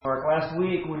last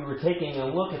week we were taking a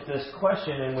look at this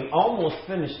question and we almost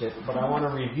finished it, but I want to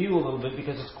review a little bit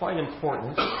because it's quite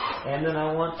important. And then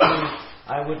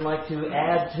I would like to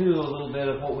add to a little bit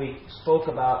of what we spoke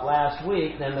about last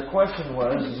week. Then the question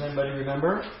was, does anybody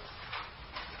remember?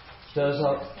 Does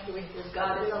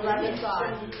God is a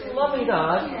loving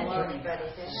God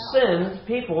send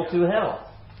people to hell?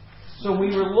 So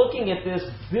we were looking at this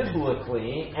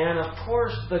biblically, and of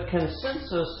course the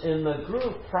consensus in the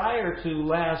group prior to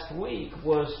last week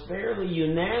was fairly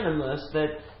unanimous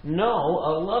that no,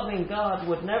 a loving God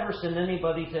would never send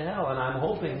anybody to hell. And I'm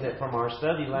hoping that from our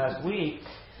study last week,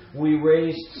 we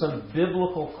raised some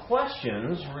biblical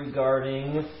questions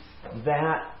regarding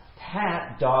that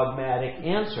pat dogmatic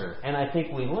answer. And I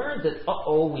think we learned that,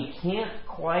 we can't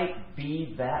quite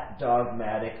be that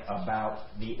dogmatic about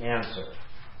the answer.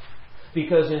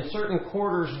 Because in certain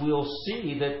quarters we'll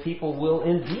see that people will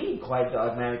indeed quite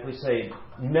dogmatically say,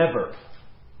 never.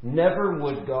 Never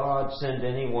would God send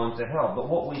anyone to hell. But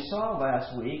what we saw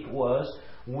last week was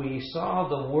we saw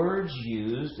the words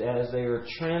used as they are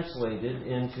translated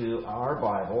into our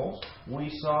Bibles. We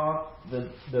saw the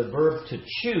verb to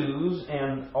choose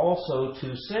and also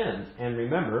to send. And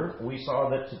remember, we saw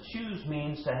that to choose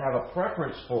means to have a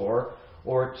preference for,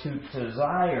 or to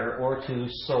desire, or to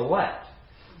select.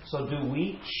 So do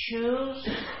we choose?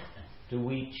 Do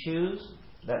we choose?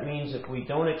 That means if we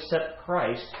don't accept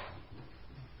Christ,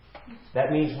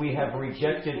 that means we have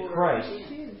rejected Christ.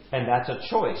 And that's a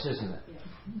choice, isn't it?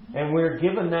 And we're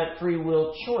given that free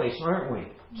will choice, aren't we?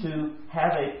 To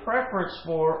have a preference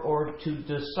for, or to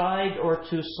decide, or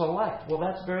to select. Well,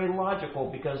 that's very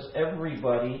logical because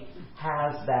everybody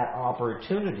has that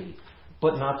opportunity.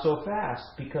 But not so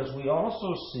fast, because we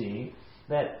also see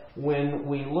that when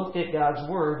we looked at God's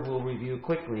Word, we'll review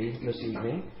quickly this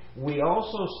evening, we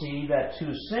also see that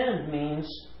to send means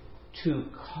to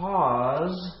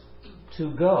cause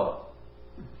to go.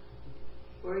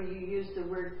 Or you use the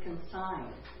word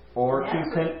consign. Or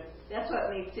that's what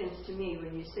makes sense to me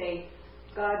when you say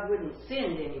God wouldn't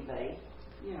send anybody,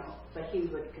 but He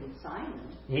would consign them.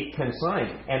 He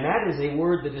consign. And that is a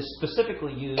word that is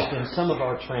specifically used in some of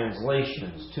our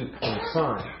translations, to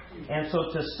consign. And so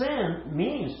to send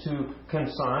means to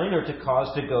consign or to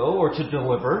cause to go or to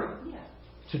deliver. Yeah.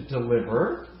 To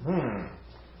deliver.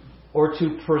 Or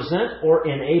to present or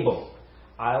enable.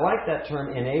 I like that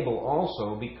term enable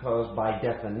also because by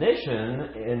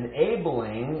definition,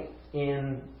 enabling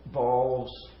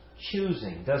involves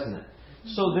choosing, doesn't it?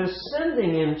 So this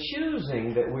sending and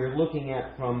choosing that we're looking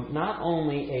at from not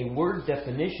only a word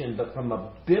definition but from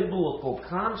a biblical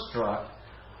construct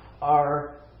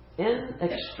are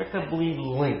inextricably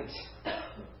linked,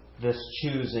 this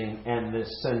choosing and this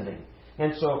sending.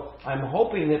 And so I'm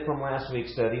hoping that from last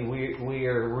week's study we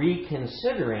are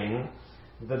reconsidering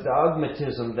the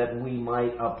dogmatism that we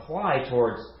might apply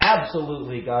towards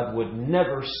absolutely God would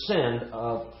never send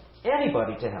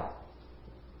anybody to hell.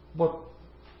 Well,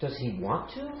 does He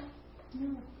want to?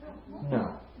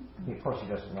 No. Of course He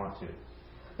doesn't want to.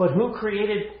 But who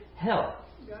created hell?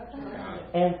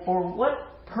 And for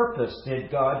what purpose did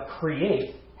God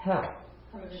create hell?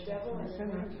 For the devil and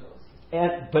sinners.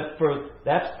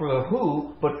 That's for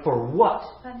who, but for what?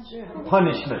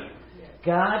 Punishment.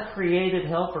 God created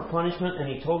hell for punishment, and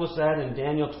He told us that in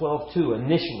Daniel 12:2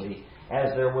 initially,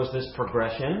 as there was this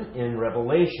progression in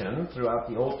Revelation throughout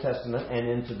the Old Testament and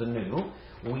into the New.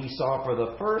 We saw for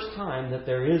the first time that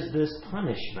there is this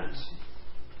punishment.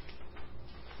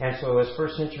 And so as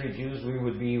first century Jews, we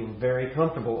would be very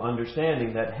comfortable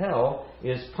understanding that hell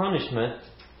is punishment.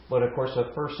 But of course a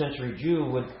first century Jew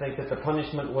would think that the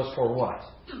punishment was for what?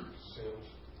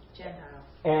 Gentiles.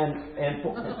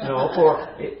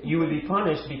 You would be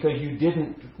punished because you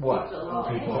didn't what?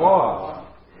 Keep the law.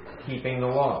 Keeping the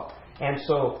law. And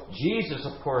so Jesus,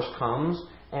 of course, comes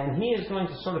and He is going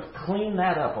to sort of clean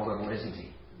that up a little, isn't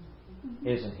He?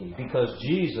 Isn't He? Because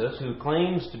Jesus, who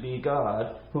claims to be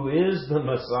God, who is the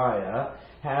Messiah,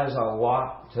 has a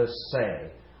lot to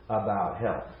say about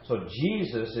hell. So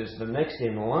Jesus is the next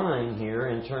in line here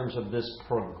in terms of this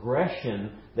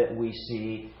progression that we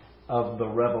see of the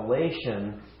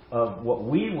revelation of what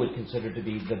we would consider to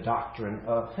be the doctrine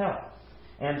of hell.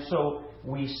 And so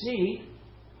we see,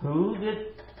 who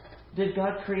did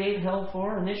God create hell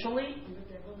for initially? The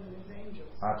devil and his angels.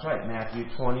 That's right. Matthew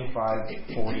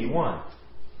 25:41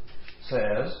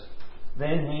 says,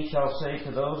 "Then He shall say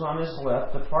to those on His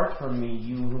left, Depart from me,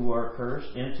 you who are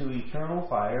cursed, into eternal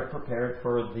fire prepared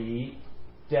for the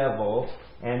devil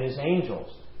and his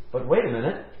angels." But wait a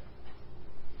minute.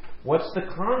 What's the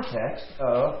context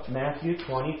of Matthew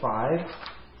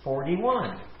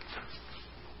 25:41?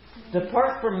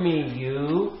 "Depart from me,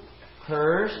 you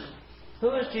cursed,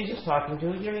 Who is Jesus talking to?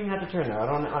 You don't even have to turn there. I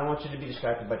don't want you to be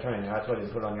distracted by turning there. That's what he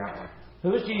put on your outline.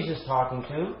 Who is Jesus talking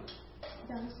to?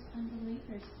 Those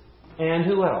unbelievers. And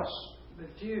who else? The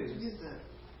Jews.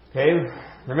 Okay,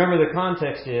 remember the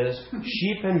context is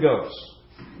sheep and goats.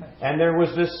 And there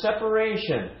was this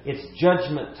separation. It's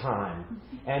judgment time.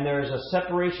 And there is a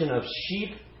separation of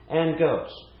sheep and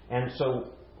goats. And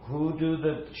so, who do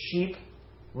the sheep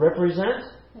represent?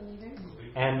 Believers.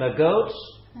 And the goats?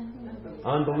 Unbelievers.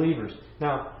 Unbelievers.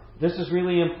 Now, this is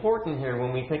really important here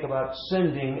when we think about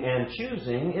sending and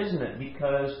choosing, isn't it?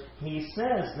 Because he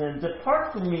says, then,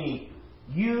 depart from me,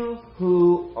 you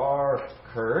who are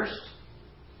cursed,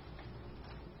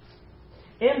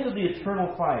 into the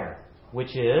eternal fire,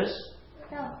 which is...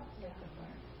 Hell.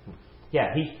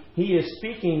 Yeah, he is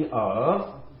speaking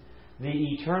of the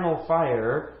eternal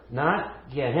fire, not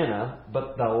Gehenna,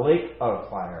 but the lake of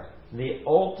fire. The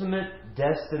ultimate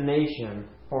destination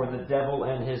for the devil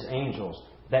and his angels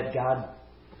that God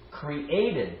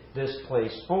created this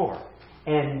place for.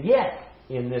 And yet,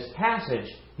 in this passage,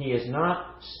 he is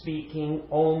not speaking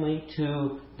only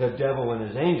to the devil and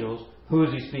his angels. Who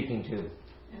is he speaking to?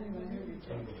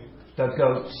 The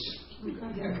goats.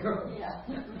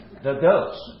 The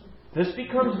goats. This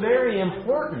becomes very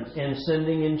important in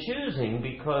sending and choosing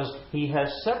because he has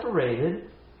separated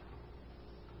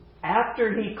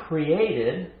after he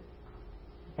created,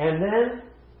 and then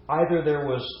either there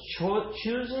was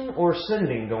choosing or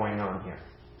sending going on here.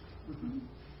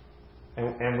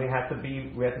 And we have to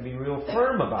be real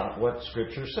firm about what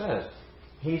Scripture says.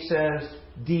 He says,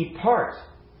 depart.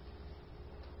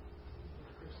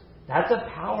 That's a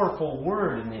powerful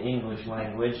word in the English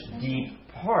language,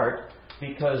 depart,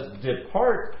 because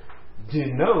depart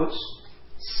denotes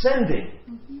sending,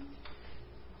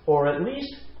 or at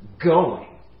least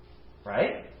going,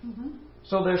 right?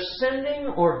 So they're sending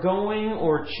or going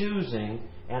or choosing,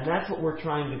 and that's what we're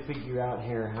trying to figure out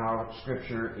here, how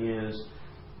Scripture is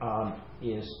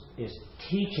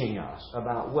teaching us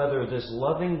about whether this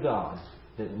loving God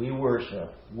that we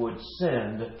worship would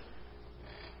send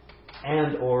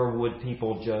and or would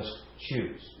people just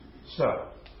choose. So,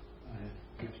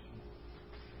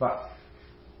 but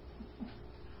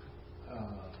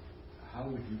how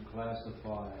would you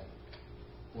classify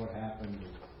what happened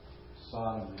with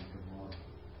Sodom and Gomorrah?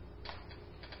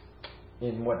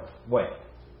 In what way?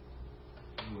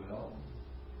 Well,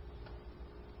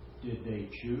 did they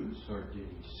choose, or did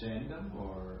he send them,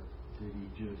 or did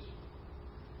he just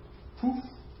poof?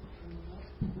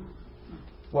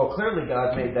 Well, clearly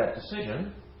God made that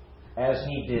decision, as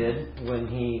He did when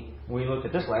we looked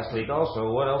at this last week. Also,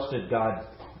 what else did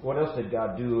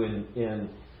God do in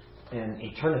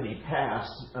eternity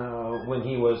past when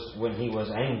He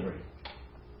was angry?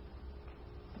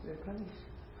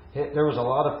 There was a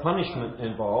lot of punishment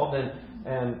involved,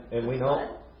 and we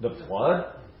know the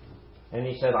flood. And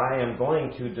He said, "I am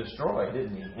going to destroy,"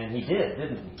 didn't He? And He did,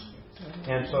 didn't He?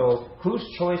 And so, whose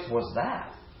choice was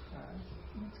that?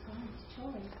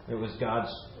 It was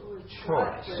God's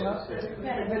choice. They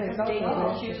didn't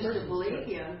choose to believe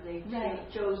Him. They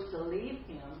chose to leave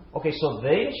Him. Okay, so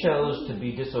they chose to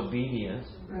be disobedient,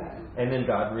 and then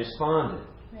God responded.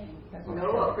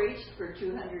 Noah preached for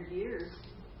 200 years,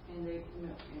 and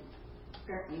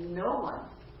apparently no one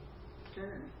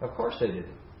turned. Of course they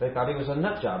didn't. They thought he was a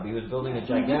nut job. He was building a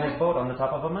gigantic boat on the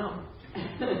top of a mountain.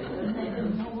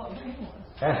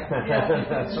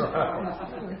 That's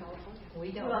right. We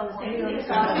don't. Well,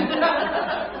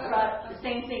 the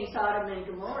same thing Sodom and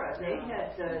Gomorrah. They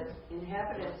had the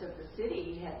inhabitants of the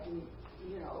city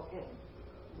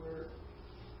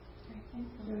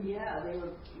they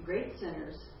were great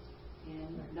sinners, and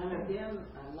none of them.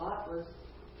 Lot was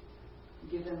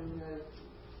given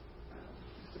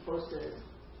supposed to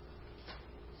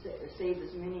save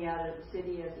as many out of the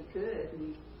city as he could, and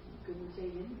he couldn't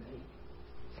save anybody.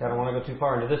 I don't want to go too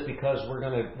far into this because we're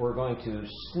going to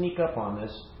sneak up on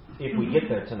this if we get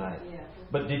there tonight. Yeah.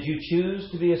 But did you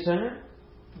choose to be a sinner?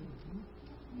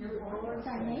 It's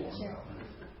our nature.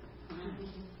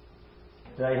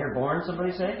 Did I hear born,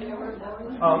 somebody say?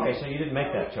 Oh, okay, so you didn't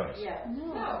make that choice. Yeah.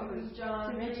 No, because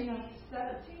John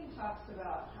 3:17 talks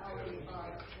about how we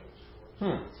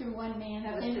are. Through one man,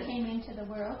 sin came into the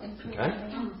world, and through one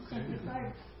man, sin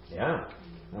departed. Yeah.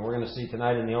 And we're going to see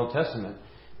tonight in the Old Testament,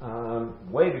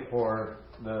 way before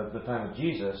the time of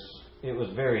Jesus, it was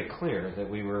very clear that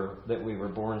we were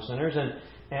born sinners,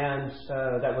 and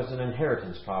that was an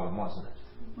inheritance problem, wasn't it?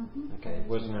 Okay, it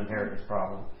was an inheritance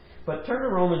problem. But turn to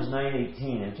Romans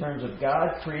 9:18 in terms of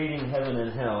God creating heaven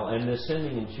and hell and this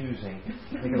sending and choosing,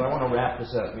 because I want to wrap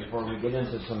this up before we get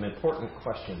into some important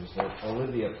questions that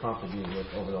Olivia prompted me with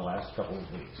over the last couple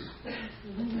of weeks.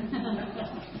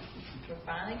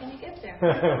 finally going to get there.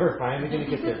 We're finally going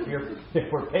to get there.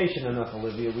 If we're patient enough,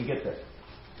 Olivia, we get there.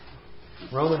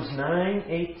 Romans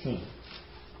 9:18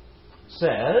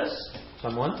 says,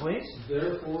 someone please.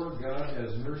 Therefore God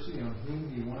has mercy on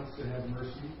whom He wants to have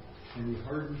mercy, and He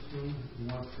hardens whom He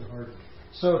wants to harden.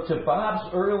 So to Bob's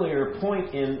earlier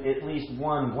point in at least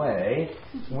one way,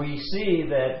 we see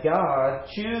that God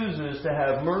chooses to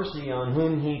have mercy on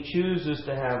whom He chooses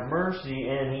to have mercy,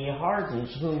 and He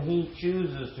hardens whom He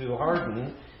chooses to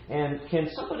harden. And can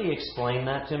somebody explain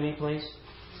that to me, please?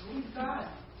 He's God.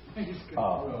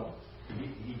 Well,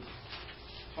 he's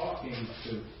talking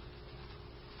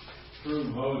through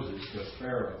Moses to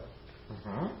Pharaoh,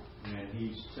 and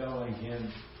he's telling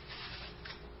him,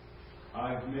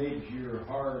 I've made your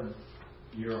heart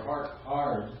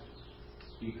hard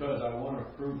because I want to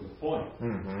prove the point.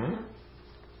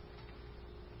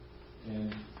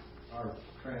 And our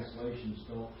translations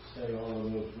don't say all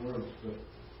of those words, but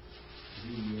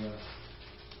he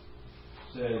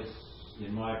says,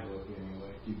 in my book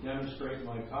anyway, to demonstrate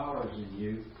my powers in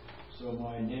you, so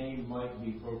my name might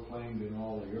be proclaimed in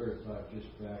all the earth. I've just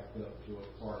backed up to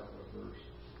a part of verse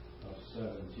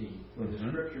 17. For the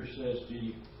Scripture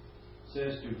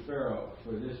says to Pharaoh,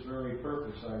 for this very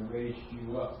purpose I raised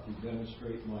you up, to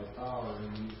demonstrate my power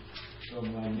in you, so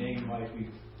my name might be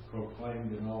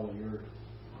proclaimed in all the earth.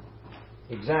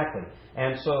 Exactly.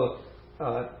 And so,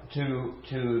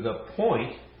 to the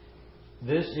point,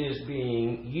 this is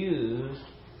being used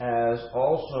as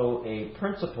also a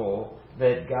principle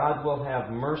that God will have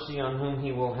mercy on whom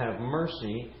He will have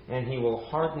mercy, and He will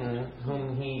harden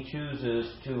whom He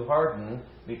chooses to harden,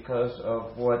 because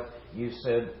of what you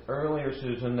said earlier,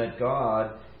 Susan, that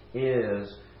God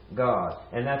is God.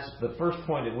 And that's the first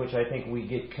point at which I think we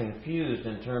get confused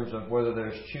in terms of whether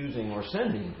there's choosing or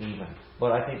sending even.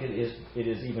 But I think it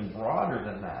is even broader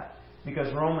than that.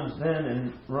 Because Romans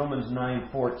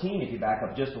 9:14, if you back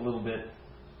up just a little bit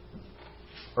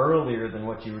earlier than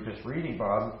what you were just reading,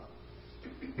 Bob,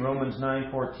 Romans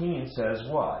 9:14 says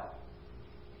what?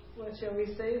 What shall we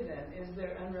say then? Is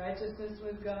there unrighteousness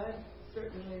with God?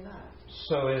 Certainly not.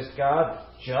 So is God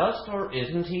just or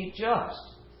isn't He just?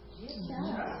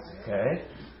 Okay.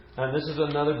 And this is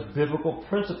another biblical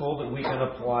principle that we can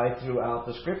apply throughout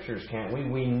the Scriptures, can't we?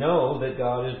 We know that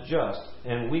God is just,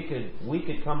 and we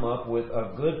could come up with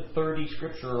a good 30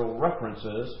 scriptural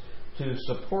references to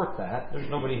support that. There's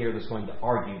nobody here that's going to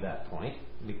argue that point,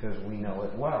 because we know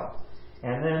it well.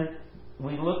 And then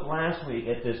we looked last week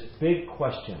at this big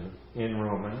question in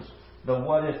Romans, the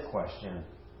what if question.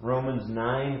 Romans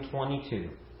 9:22.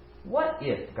 What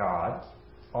if God,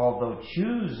 although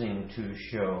choosing to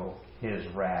show His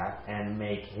wrath and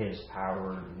make His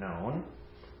power known,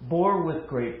 bore with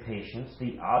great patience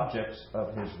the objects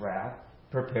of His wrath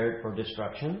prepared for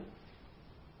destruction?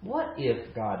 What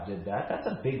if God did that? That's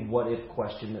a big what if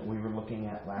question that we were looking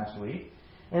at last week.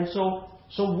 And so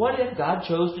what if God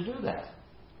chose to do that?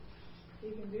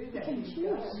 He can do that. He's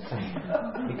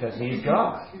God. Because He's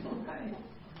God.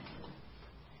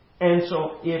 And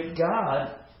so if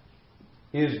God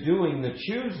is doing the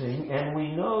choosing, and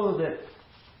we know that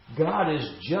God is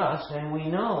just, and we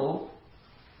know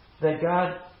that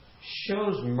God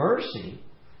shows mercy,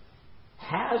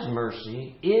 has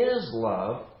mercy, is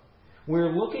love,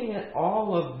 we're looking at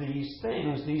all of these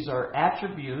things. These are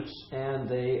attributes, and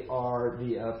they are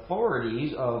the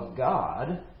authorities of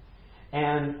God,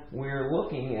 and we're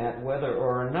looking at whether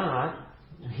or not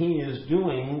He is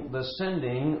doing the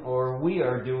sending, or we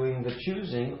are doing the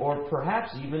choosing, or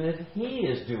perhaps even if He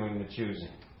is doing the choosing.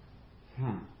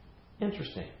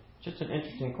 Interesting. Just an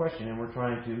interesting question, and we're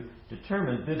trying to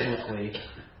determine biblically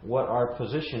what our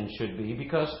position should be,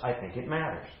 because I think it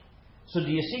matters. So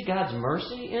do you see God's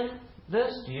mercy in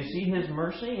this? Do you see His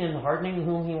mercy in hardening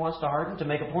whom He wants to harden to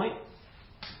make a point?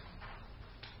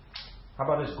 How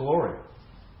about His glory?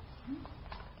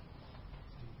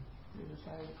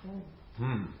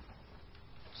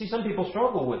 See, some people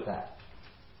struggle with that.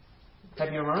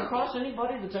 Have you run across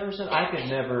anybody that's ever said, I could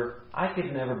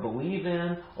never believe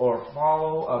in or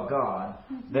follow a God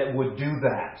that would do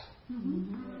that?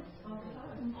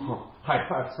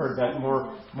 I've heard that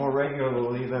more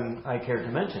regularly than I care to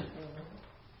mention.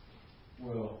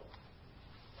 Well,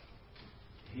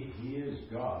 He is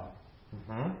God,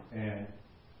 and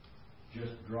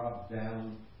just drop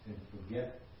down and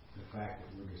forget the fact that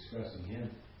we're discussing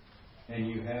Him, and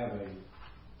you have a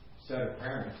set of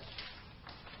parents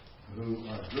who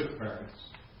are good parents,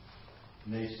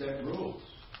 and they set rules.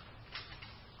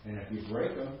 And if you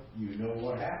break them, you know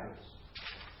what happens.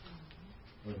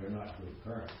 But they're not good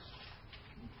parents.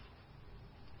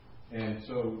 And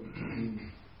so, if you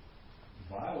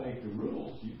violate the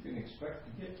rules, you can expect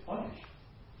to get punished.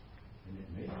 and it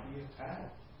may be a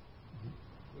pattern.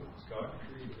 God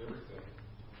created everything,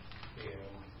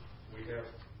 and we have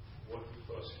what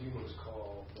us humans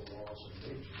call the laws of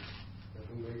nature. And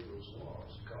who made those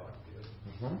laws? God did.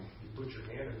 Mm-hmm. You put your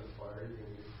hand in the fire, you're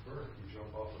going to get burned. You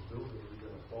jump off a building, you're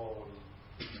going to fall,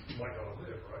 and you might not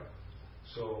live, right?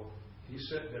 So He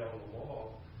set down the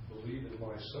law: believe in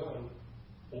my Son,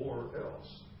 or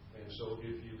else. And so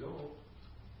if you don't,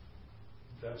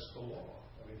 that's the law.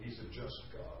 I mean, He's a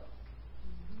just God.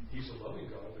 He's a loving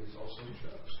God, but He's also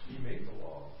just. He made the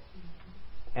law.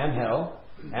 And hell,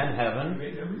 and heaven. He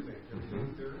made everything.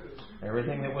 Everything there is.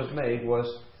 Everything that was made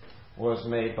was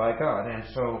made by God. And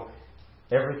so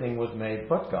everything was made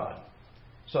but God.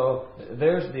 So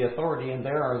there's the authority and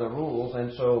there are the rules.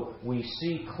 And so we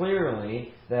see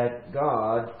clearly that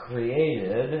God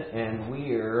created and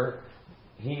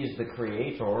He's the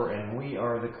creator and we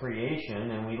are the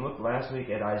creation. And we looked last week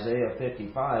at Isaiah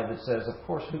 55. It says, of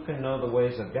course, who can know the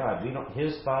ways of God?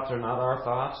 His thoughts are not our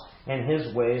thoughts, and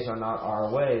His ways are not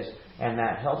our ways. And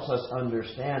that helps us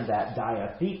understand that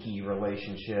diatheke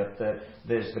relationship, that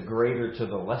there's the greater to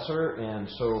the lesser.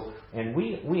 And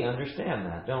we understand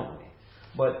that, don't we?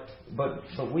 But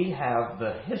we have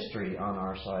the history on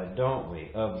our side, don't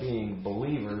we, of being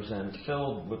believers and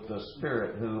filled with the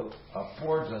Spirit who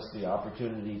affords us the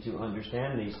opportunity to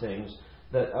understand these things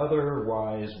that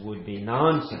otherwise would be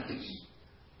nonsense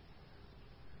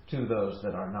to those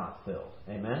that are not filled.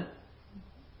 Amen?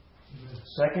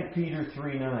 2 Peter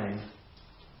 3:9,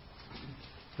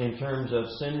 in terms of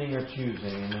sending or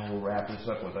choosing, and then we'll wrap this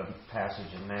up with a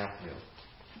passage in Matthew.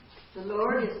 The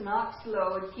Lord is not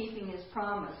slow in keeping His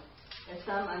promise, as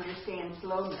some understand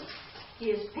slowness. He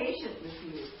is patient with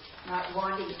you, not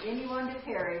wanting anyone to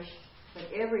perish, but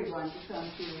everyone to come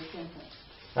to repentance.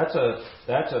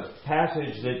 That's a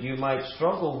passage that you might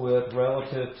struggle with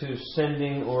relative to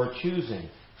sending or choosing.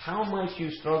 How might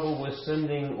you struggle with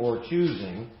sending or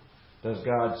choosing? Does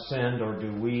God send or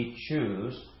do we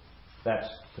choose?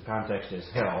 The context is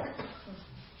hell.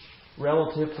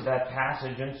 Relative to that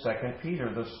passage in 2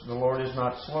 Peter, the Lord is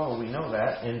not slow. We know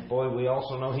that. And boy, we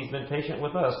also know He's been patient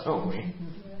with us, don't we?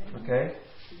 Okay?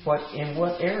 But in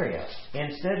what area?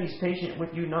 Instead, He's patient with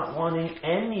you, not wanting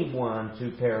anyone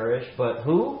to perish, but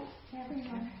who?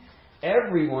 Everyone.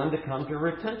 Everyone to come to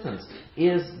repentance.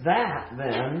 Is that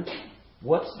then,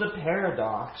 what's the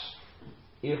paradox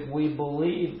if we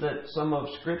believe that some of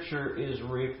Scripture is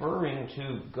referring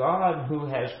to God who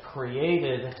has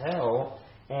created hell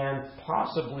and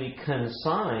possibly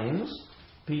consigns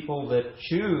people that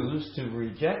choose to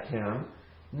reject Him,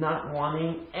 not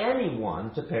wanting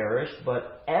anyone to perish,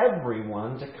 but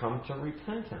everyone to come to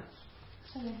repentance?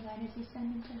 So then why does He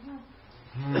send them to hell?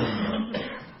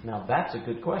 Now that's a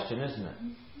good question, isn't it?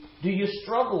 Do you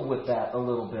struggle with that a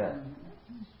little bit?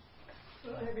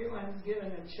 Well, everyone's given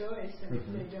a choice, and if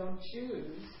they don't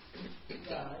choose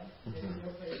God, then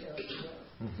nobody else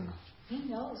will. He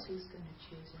knows who's going to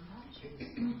choose and not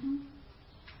choose.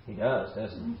 He does,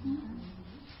 doesn't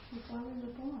He? Before we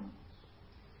were born.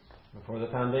 Before the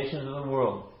foundations of the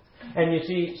world. And you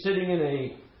see, sitting in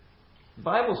a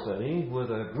Bible study with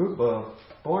a group of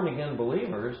born-again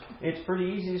believers, it's pretty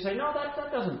easy to say, no,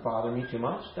 that doesn't bother me too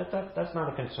much. That's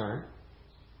not a concern.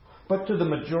 But to the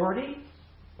majority,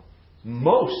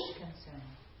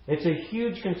 it's a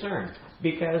huge concern.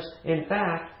 Because, in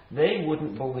fact, they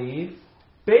wouldn't believe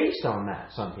based on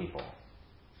that, some people.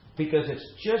 Because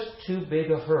it's just too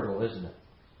big a hurdle, isn't it?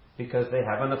 Because they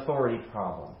have an authority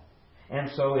problem. And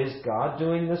so is God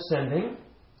doing the sending?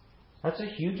 That's a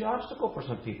huge obstacle for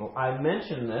some people. I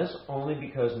mention this only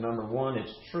because, number one,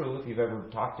 it's true. If you've ever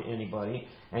talked to anybody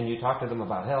and you talk to them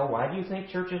about hell, why do you think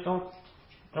churches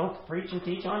don't preach and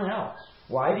teach on hell?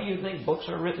 Why do you think books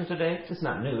are written today? It's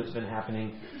not new. It's been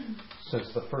happening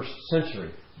since the first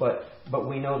century. But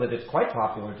we know that it's quite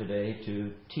popular today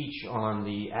to teach on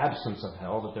the absence of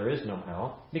hell, that there is no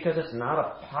hell, because it's not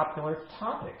a popular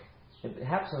topic. It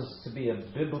happens to be a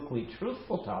biblically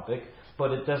truthful topic,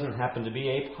 but it doesn't happen to be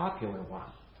a popular one.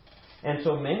 And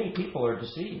so many people are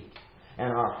deceived.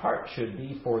 And our heart should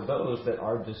be for those that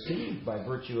are deceived by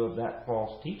virtue of that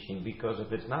false teaching, because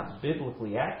if it's not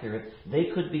biblically accurate, they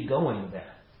could be going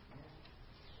there.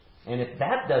 And if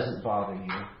that doesn't bother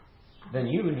you, then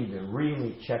you need to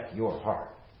really check your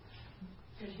heart.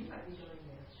 Because you might be going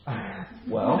there.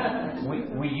 Well,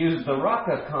 we used the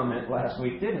Raka comment last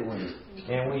week, didn't we?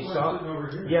 And we saw...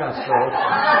 Yeah, so...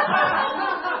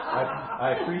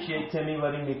 I appreciate Timmy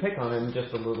letting me pick on him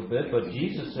just a little bit, but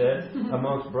Jesus said,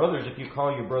 amongst brothers, if you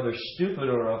call your brother stupid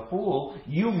or a fool,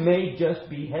 you may just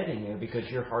be heading there because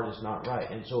your heart is not right.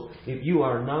 And so if you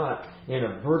are not in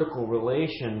a vertical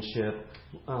relationship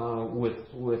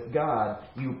with God,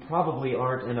 you probably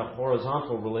aren't in a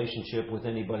horizontal relationship with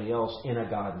anybody else in a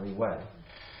godly way.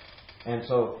 And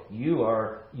so you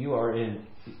are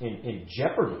in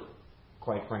jeopardy,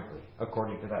 quite frankly,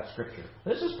 according to that scripture.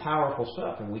 This is powerful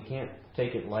stuff, and we can't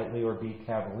take it lightly or be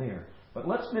cavalier. But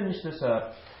let's finish this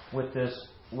up with this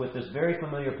very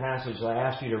familiar passage that I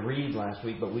asked you to read last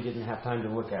week, but we didn't have time to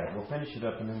look at it. We'll finish it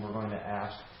up, and then we're going to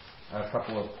ask a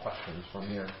couple of questions from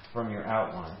your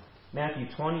outline. Matthew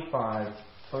 25,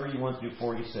 31 through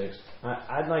 46.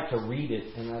 I'd like to read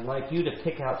it, and I'd like you to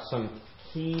pick out some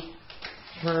key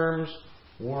terms,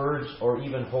 words, or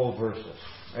even whole verses.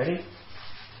 Ready?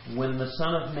 When the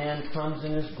Son of Man comes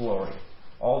in His glory,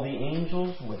 all the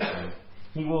angels with Him,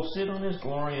 He will sit on His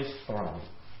glorious throne.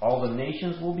 All the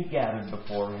nations will be gathered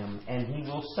before Him, and He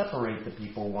will separate the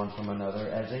people one from another,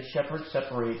 as a shepherd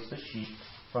separates the sheep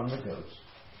from the goats.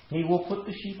 He will put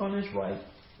the sheep on His right,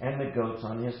 and the goats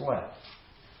on His left.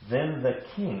 Then the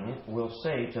King will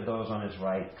say to those on His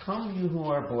right, "Come, you who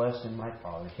are blessed in my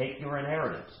Father, take your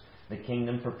inheritance, the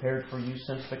kingdom prepared for you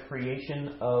since the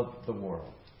creation of the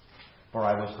world. For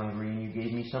I was hungry, and you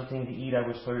gave me something to eat. I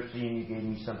was thirsty, and you gave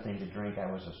me something to drink. I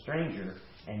was a stranger,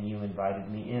 and you invited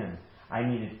me in. I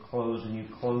needed clothes, and you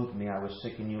clothed me. I was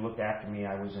sick, and you looked after me.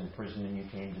 I was in prison, and you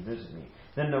came to visit me."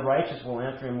 Then the righteous will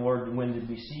answer Him, "Lord, when did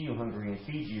we see you hungry and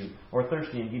feed you, or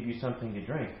thirsty and give you something to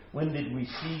drink? When did we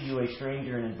see you a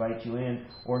stranger and invite you in,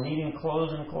 or needing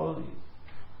clothes and clothe you?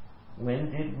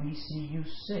 When did we see you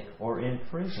sick or in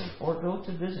prison or go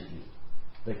to visit you?"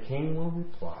 The King will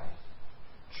reply,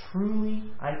 "Truly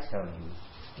I tell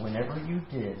you, whenever you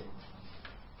did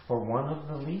for one of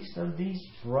the least of these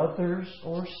brothers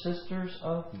or sisters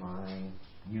of mine,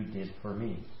 you did for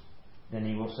me." Then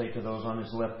He will say to those on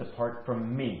His left, "Depart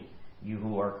from me, you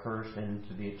who are cursed,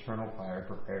 into the eternal fire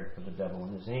prepared for the devil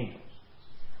and his angels.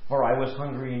 For I was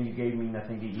hungry, and you gave me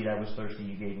nothing to eat. I was thirsty,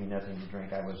 you gave me nothing to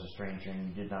drink. I was a stranger, and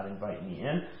you did not invite me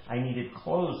in. I needed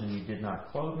clothes, and you did not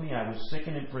clothe me. I was sick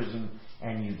and in prison,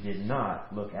 and you did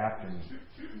not look after me."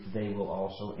 They will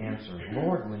also answer,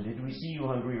 "Lord, when did we see you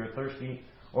hungry or thirsty,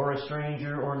 or a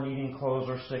stranger, or needing clothes,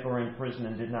 or sick, or in prison,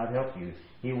 and did not help you?"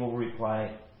 He will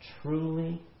reply,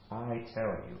 "Truly I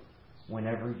tell you,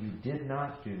 whatever you did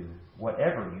not do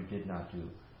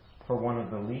for one of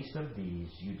the least of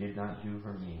these, you did not do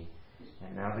for me."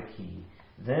 And now the key.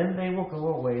 Then they will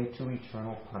go away to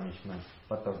eternal punishment,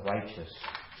 but the righteous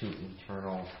to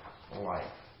eternal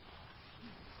life.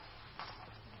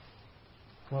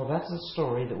 Well, that's a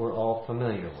story that we're all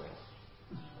familiar with.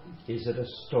 Is it a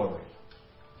story?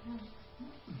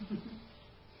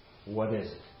 What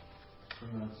is it?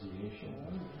 Pronunciation.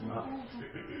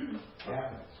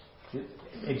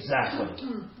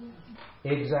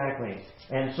 Exactly.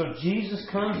 And so Jesus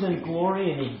comes in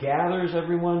glory, and He gathers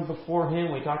everyone before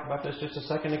Him. We talked about this just a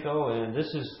second ago, and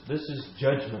this is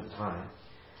judgment time.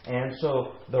 And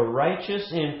so the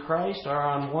righteous in Christ are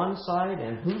on one side,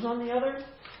 and who's on the other?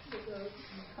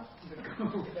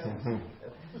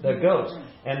 The goats.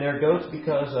 And they're goats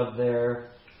because of their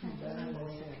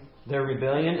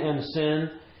rebellion and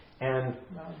sin and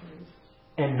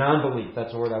non-belief.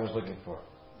 That's the word I was looking for.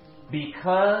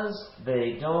 Because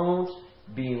they don't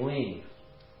believe.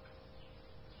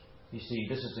 You see,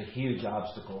 this is a huge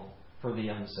obstacle for the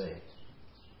unsaved.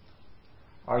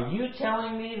 Are you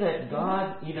telling me that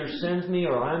God either sends me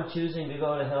or I'm choosing to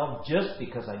go to hell just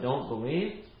because I don't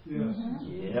believe? Yes.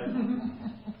 Yep.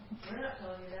 We're not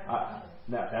telling you that.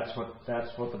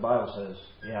 That's what the Bible says.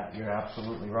 Yeah, you're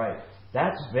absolutely right.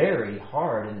 That's very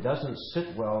hard and doesn't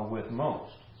sit well with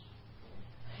most.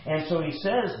 And so He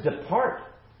says, "Depart."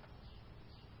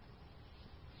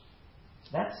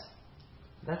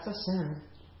 That's a sin.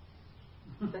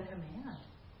 But a man.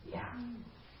 Yeah.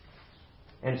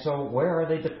 And so where are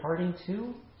they departing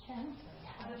to?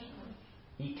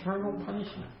 Eternal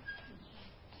punishment.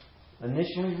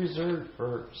 Initially reserved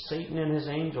for Satan and his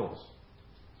angels.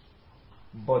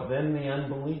 But then the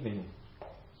unbelieving,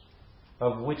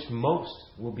 of which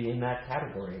most will be in that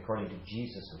category, according to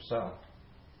Jesus Himself.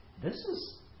 This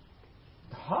is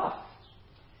tough.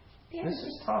 This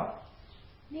is tough.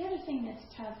 The other thing that's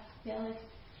tough, Bill, is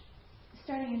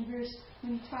starting in verse,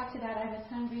 when He talks about, "I was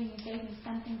hungry and you gave me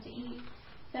something to eat."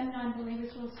 Some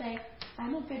non-believers will say,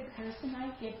 "I'm a good person. I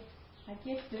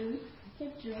give food, I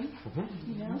give drink,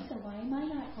 so why am I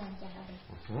not going to heaven?"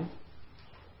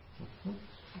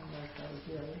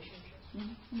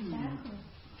 Exactly.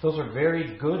 Those are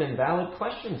very good and valid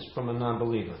questions from a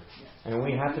non-believer. And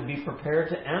we have to be prepared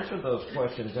to answer those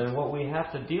questions and what we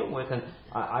have to deal with. And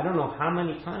I don't know how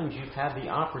many times you've had the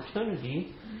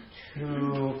opportunity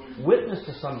to witness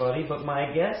to somebody, but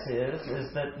my guess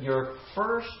is that your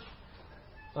first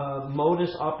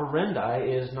modus operandi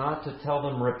is not to tell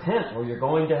them repent or you're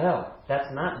going to hell.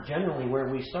 That's not generally where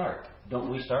we start.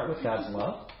 Don't we start with God's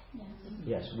love?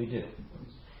 Yes, we do.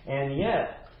 And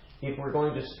yet, if we're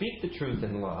going to speak the truth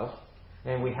in love,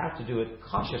 and we have to do it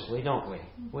cautiously, don't we?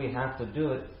 We have to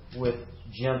do it with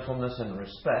gentleness and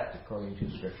respect, according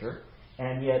to Scripture.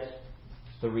 And yet,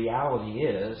 the reality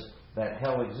is that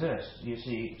hell exists. You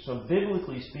see, so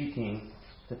biblically speaking,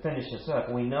 to finish this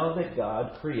up, we know that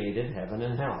God created heaven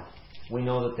and hell. We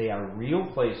know that they are real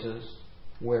places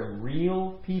where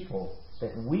real people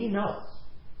that we know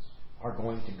are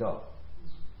going to go.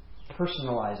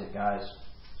 Personalize it, guys.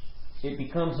 It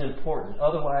becomes important.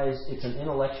 Otherwise, it's an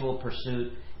intellectual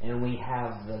pursuit, and we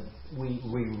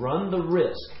run the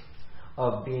risk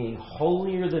of being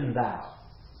holier than thou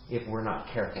if we're not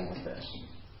careful with this.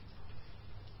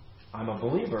 I'm a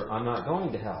believer. I'm not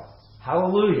going to hell.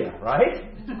 Hallelujah,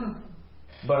 right?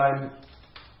 But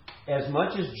as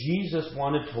much as Jesus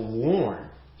wanted to warn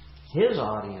His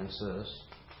audiences,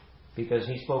 because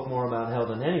He spoke more about hell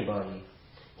than anybody,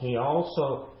 He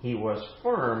was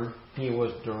firm, He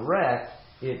was direct,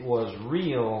 it was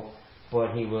real,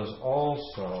 but He was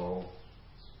also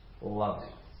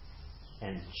loving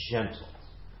and gentle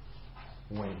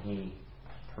when He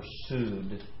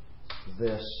pursued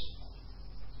this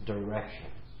direction.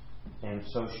 And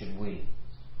so should we.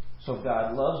 So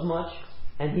God loves much,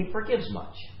 and He forgives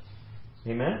much.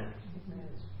 Amen?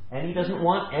 And He doesn't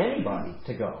want anybody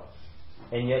to go.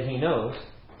 And yet He knows,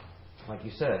 like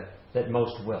you said, that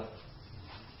most will.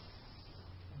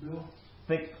 Bill?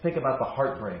 Think about the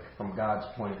heartbreak from God's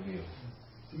point of view.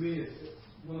 To me,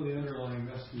 one of the underlying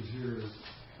messages here is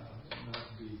not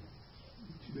to be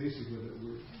too basic with it.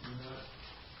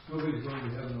 Nobody's going to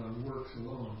heaven on works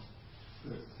alone.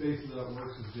 But faith without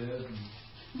works is dead, and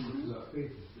works without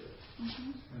faith is dead.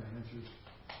 Kind of answers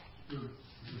your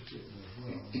statement as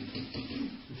well.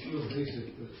 It's real basic,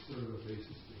 but it's sort of a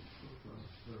basis to look from,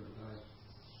 sort of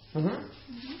a guide.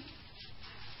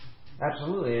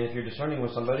 Absolutely, and if you're discerning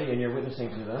with somebody and you're witnessing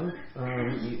to them,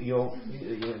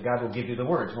 God will give you the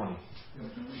words, won't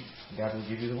He? God will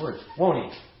give you the words,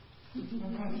 won't He?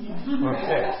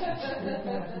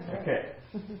 Okay.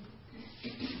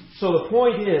 So the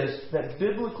point is that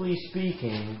biblically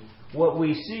speaking, what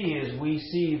we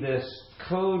see this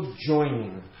code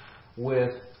joining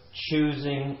with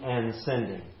choosing and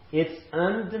sending. It's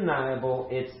undeniable.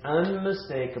 It's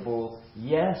unmistakable.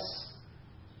 Yes,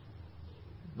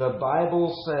 the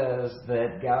Bible says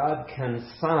that God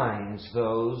consigns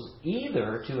those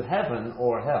either to heaven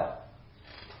or hell.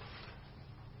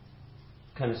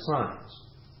 Consigns.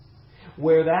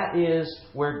 Where that is,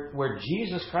 where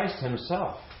Jesus Christ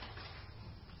Himself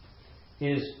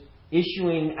is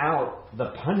issuing out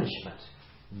the punishment.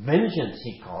 Vengeance,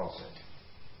 He calls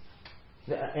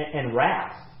it. And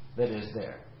wrath that is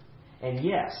there. And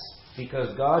yes,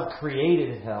 because God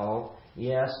created hell,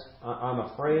 yes, I'm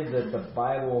afraid that the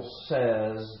Bible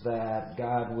says that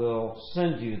God will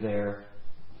send you there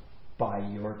by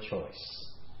your choice.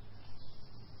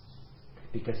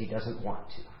 Because He doesn't want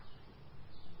to.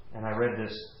 And I read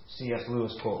this C.S.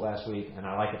 Lewis quote last week, and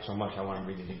I like it so much I want to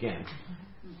read it again.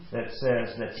 That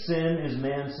says that sin is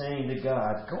man saying to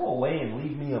God, "Go away and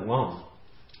leave me alone."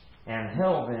 And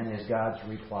hell then is God's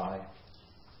reply,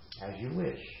 "As you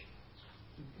wish."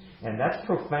 And that's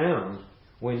profound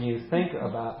when you think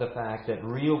about the fact that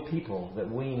real people that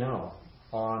we know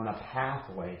are on the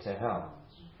pathway to hell.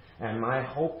 And my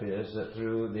hope is that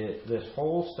through this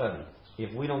whole study,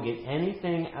 if we don't get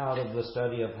anything out of the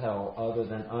study of hell other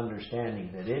than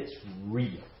understanding that it's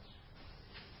real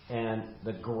and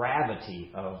the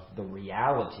gravity of the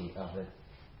reality of it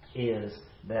is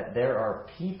that there are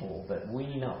people that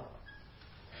we know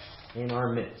in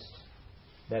our midst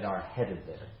that are headed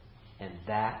there. And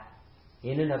that,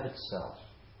 in and of itself,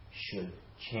 should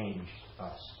change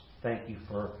us. Thank you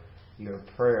for your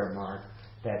prayer, Mark,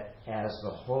 that as the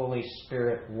Holy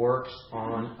Spirit works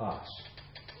on us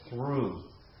through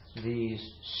these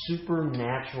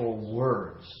supernatural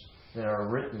words that are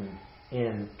written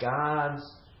in God's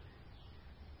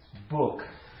book,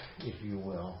 if you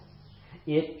will,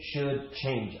 it should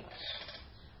change us.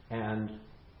 And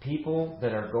people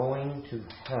that are going to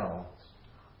hell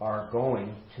are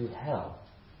going to hell.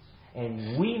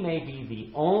 And we may be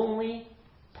the only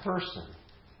person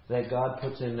that God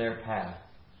puts in their path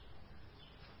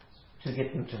to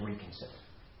get them to reconsider.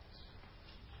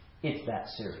 It's that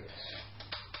serious.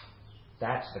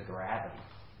 That's the gravity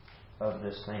of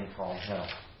this thing called hell.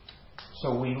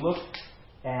 So we looked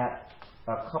at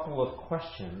a couple of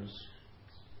questions.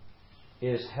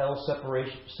 Is hell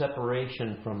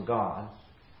separation from God?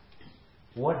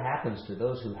 What happens to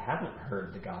those who haven't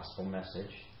heard the gospel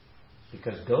message?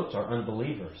 Because goats are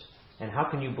unbelievers. And how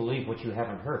can you believe what you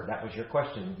haven't heard? That was your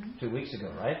question 2 weeks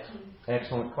ago, right?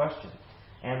 Excellent question.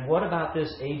 And what about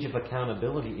this age of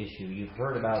accountability issue? You've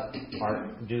heard about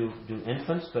do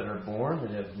infants that are born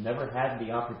that have never had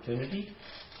the opportunity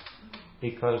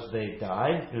because they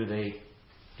died, do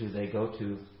they go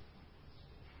to,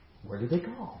 where do they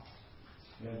go?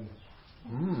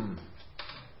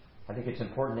 I think it's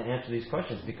important to answer these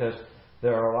questions because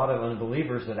there are a lot of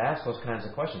unbelievers that ask those kinds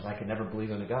of questions. I could never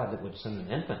believe in a God that would send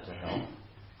an infant to hell.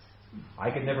 I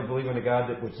could never believe in a God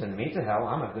that would send me to hell.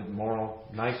 I'm a good, moral,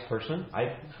 nice person.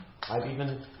 I've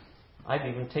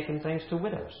even taken things to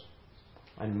widows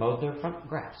and mowed their front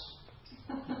grass.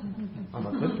 I'm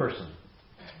a good person.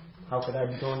 How could I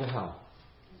be going to hell?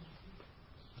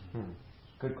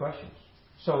 Good questions.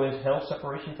 So is hell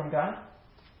separation from God?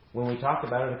 When we talked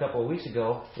about it a couple of weeks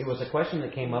ago, it was a question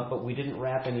that came up, but we didn't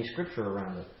wrap any Scripture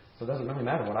around it. So it doesn't really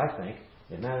matter what I think.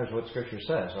 It matters what Scripture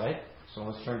says, right? So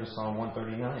let's turn to Psalm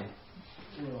 139.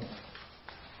 Well,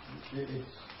 it's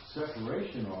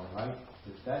separation, all right,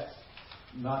 but that's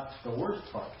not the worst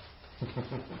part.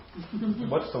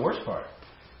 What's the worst part?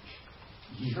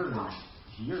 You're in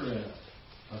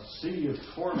a sea of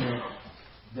torment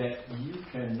that you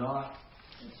can't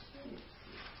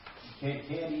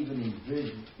even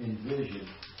envision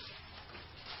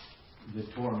the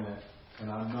torment, and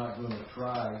I'm not going to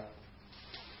try.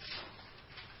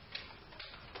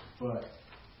 But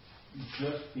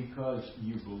just because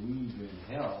you believe in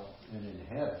hell and in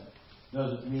heaven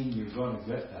doesn't mean you're going to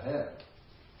get to heaven.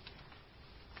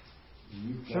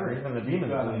 Even the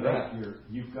demons believe that.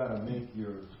 You've got to make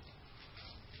your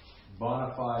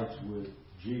bona fides with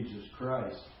Jesus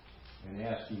Christ and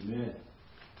ask Him in.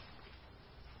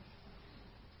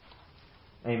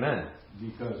 Amen.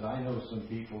 Because I know some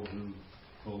people who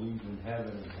believe in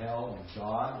heaven and hell and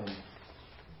God, and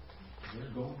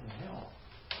they're going to hell.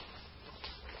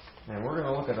 And we're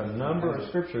going to look at a number of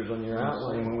scriptures on your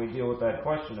outline when we deal with that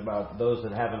question about those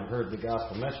that haven't heard the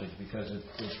gospel message, because it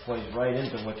plays right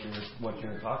into what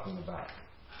you're talking about.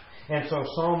 And so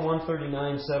Psalm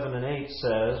 139, 7 and 8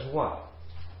 says what?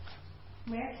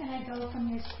 Where can I go from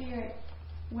your spirit?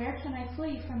 Where can I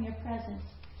flee from your presence?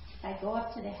 If I go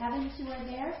up to the heavens, you are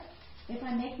there. If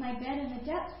I make my bed in the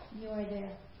depths, you are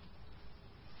there.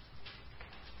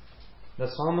 The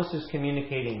psalmist is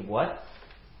communicating what?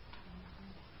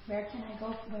 Where can I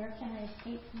go? Where can I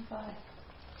escape from God?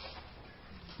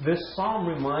 This psalm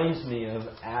reminds me of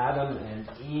Adam and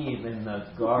Eve in the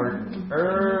garden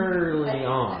early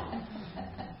on.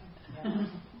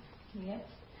 Yes.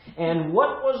 And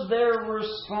what was their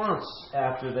response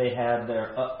after they had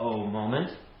their uh-oh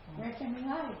moment? Where can we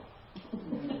hide?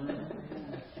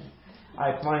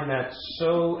 I find that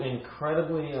so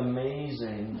incredibly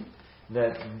amazing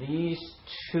that these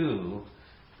two,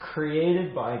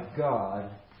 created by God,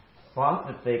 thought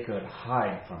that they could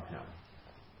hide from Him.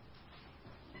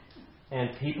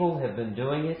 And people have been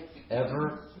doing it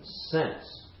ever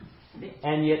since.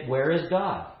 And yet, where is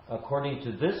God? According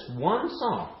to this one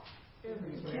psalm,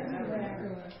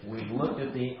 we looked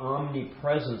at the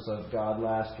omnipresence of God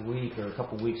last week, or a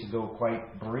couple of weeks ago,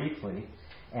 quite briefly.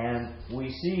 And we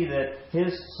see that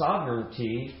His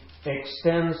sovereignty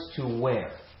extends to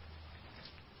where?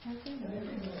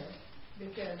 Everywhere.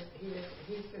 Because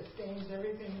he sustains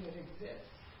everything that exists.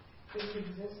 Couldn't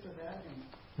exist without Him.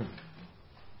 So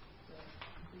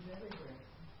He's everywhere.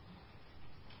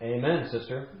 Amen,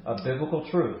 sister. A biblical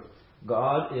truth.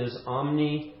 God is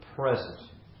omnipresent.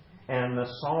 And the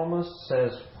psalmist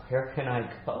says, where can I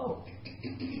go?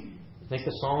 You think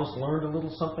the psalmist learned a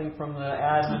little something from the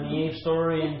Adam and Eve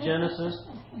story in Genesis?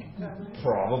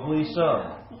 Probably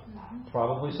so.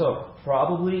 Probably so.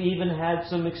 Probably even had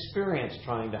some experience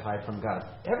trying to hide from God.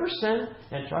 Ever sin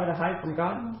and try to hide from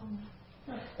God?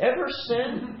 Ever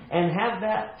sin and have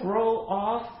that throw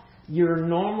off your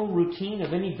normal routine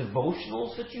of any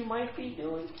devotionals that you might be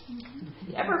doing?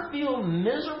 Ever feel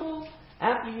miserable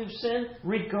after you've sinned,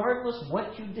 regardless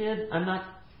what you did? I'm not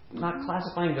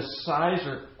classifying the size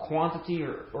or quantity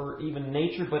or even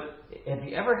nature, but have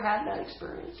you ever had that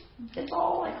experience? It's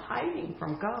all like hiding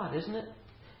from God, isn't it?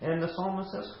 And the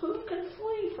psalmist says, who can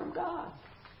flee from God?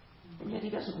 And yet He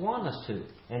doesn't want us to.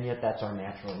 And yet that's our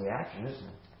natural reaction, isn't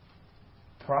it?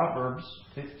 Proverbs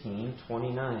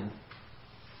 15:29.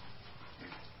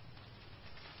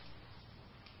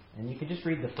 And you can just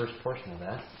read the first portion of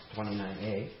that,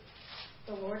 29a.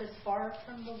 The Lord is far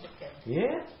from the wicked.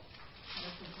 Yeah?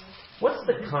 What's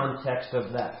the context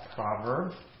of that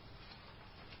proverb?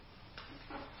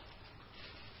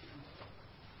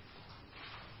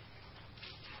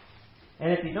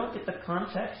 And if you don't get the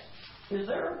context, is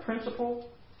there a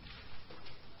principle?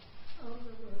 Oh, the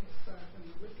Lord is far from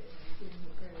the wicked and gives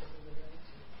the prayers of the righteous.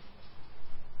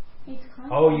 It's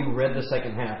constant. Oh, you read the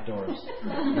second half, Doris. You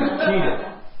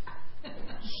cheated.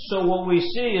 So what we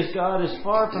see is God is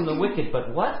far from the wicked,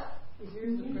 but what? He hears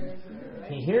the prayers of the righteous.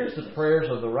 He hears the prayers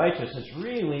of the righteous. It's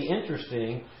really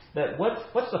interesting that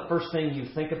what's the first thing you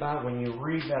think about when you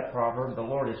read that proverb? The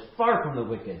Lord is far from the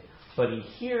wicked, but He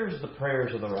hears the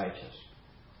prayers of the righteous.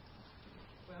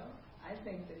 Well, I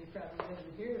think that he probably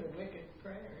doesn't hear the wicked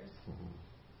prayers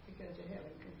because they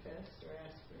haven't confessed or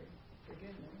asked for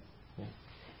forgiveness.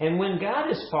 And when God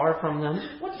is far from them,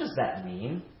 what does that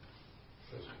mean?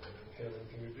 Doesn't want to have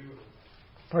anything to do with it.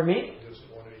 Pardon me? He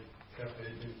doesn't want to have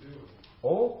anything to do with it.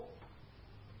 Oh,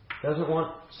 doesn't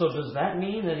want. So does that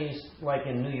mean that He's like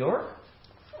in New York?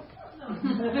 No,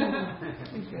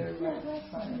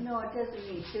 it doesn't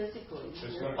mean physically.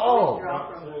 It's not, Oh.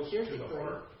 not close to the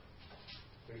heart.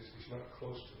 He's not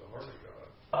close to the heart of God.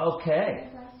 Okay.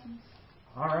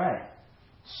 All right.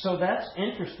 So that's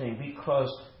interesting because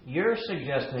you're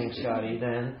suggesting, Scotty,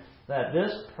 then that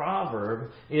this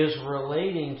proverb is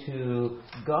relating to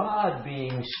God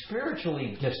being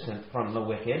spiritually distant from the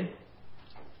wicked. It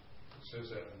says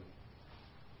that in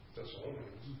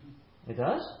Thessalonians. It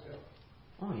does? Yeah.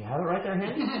 Oh, you have it right there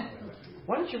handy?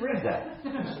 Why don't you read that?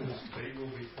 It says, they will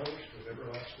be punished with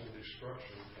everlasting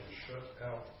destruction and shut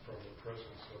out from the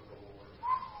presence of the Lord.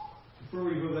 Before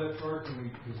we go that far,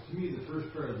 because to me the first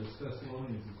part of this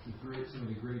Thessalonians is some of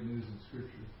the great news in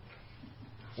Scripture.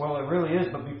 Well, it really is.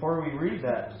 But before we read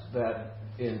that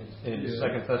in 2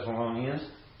 Thessalonians,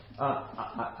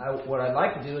 what I'd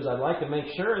like to do is I'd like to make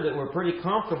sure that we're pretty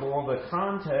comfortable with the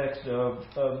context of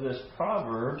this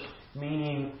Proverbs,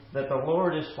 meaning that the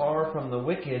Lord is far from the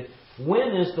wicked.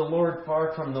 When is the Lord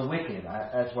far from the wicked?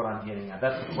 That's what I'm getting at.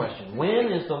 That's the question.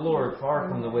 When is the Lord far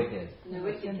from the wicked? And the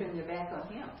wicked turn their back on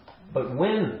Him. But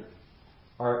when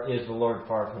is the Lord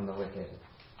far from the wicked?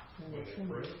 When they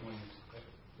pray,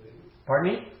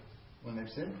 Pardon me? When they've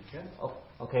sinned, yeah. Oh,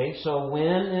 okay, so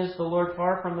when is the Lord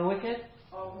far from the wicked?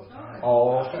 All the time.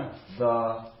 All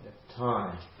the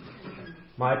time.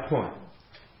 My point.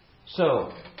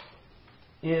 So,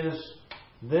 is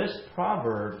this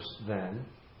Proverbs then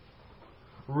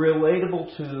relatable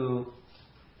to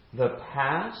the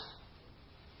past,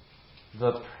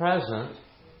 the present,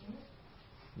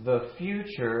 the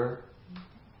future,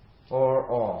 or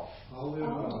all? All the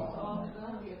above.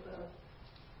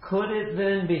 Could it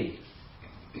then be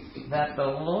that the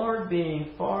Lord being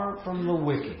far from the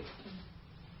wicked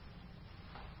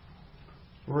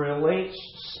relates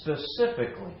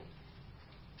specifically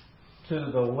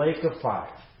to the lake of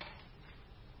fire,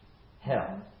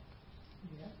 hell?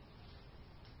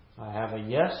 I have a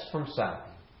yes from Sally.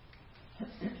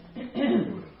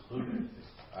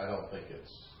 I don't think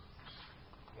it's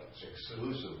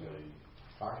exclusively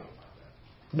talking about that.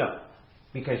 No,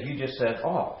 because you just said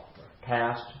all.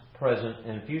 Past, present,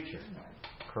 and future.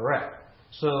 Correct.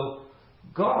 So,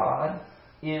 God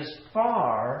is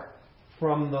far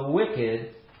from the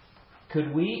wicked.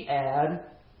 Could we add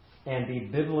and be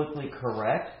biblically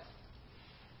correct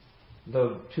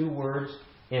the two words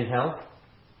in hell?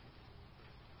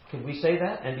 Could we say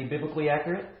that and be biblically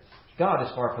accurate? God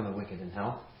is far from the wicked in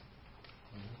hell.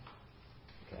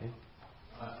 Okay.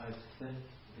 I think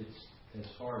it's as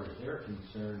far as they're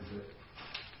concerned that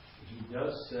He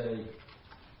does say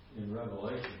in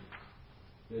Revelation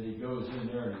that He goes in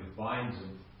there and He binds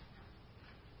them.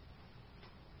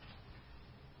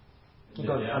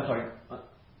 I'm sorry.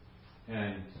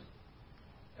 And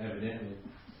evidently,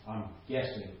 I'm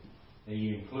guessing that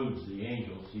He includes the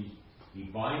angels. He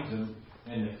binds them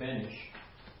in the finish.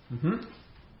 Mm-hmm.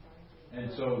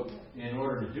 And so, in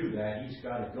order to do that, He's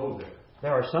got to go there.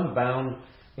 There are some bound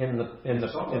in the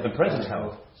present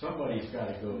hell. Somebody's got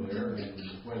to go there,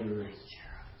 and whether it's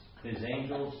His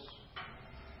angels,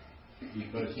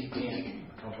 because He can't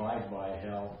abide by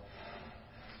hell,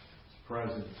 His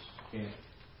presence can't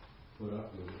put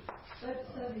up with it. But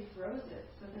so He throws it,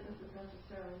 so that doesn't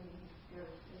necessarily mean He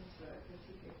goes into it, because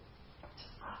He could.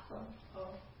 Awesome.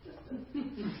 Oh,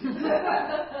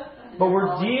 But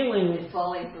we're dealing.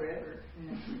 Falling forever.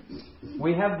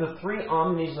 We have the three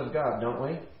omnis of God, don't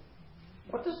we?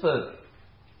 What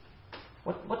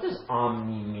does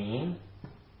omni mean?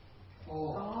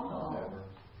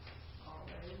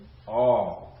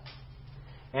 All.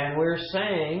 And we're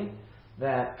saying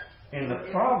that in the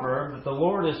proverb that the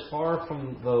Lord is far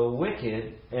from the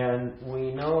wicked, and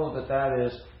we know that that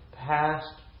is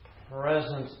past,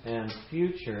 present, and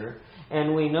future.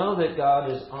 And we know that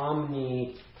God is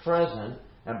omnipresent.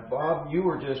 And Bob, you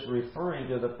were just referring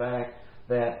to the fact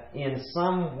that in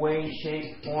some way,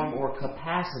 shape, form, or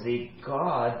capacity,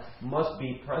 God must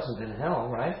be present in hell,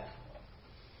 right?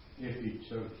 If he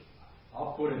chose.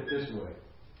 I'll put it this way.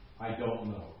 I don't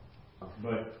know.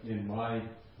 But in my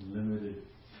limited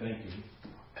thinking,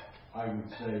 I would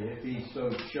say if he so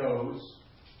chose,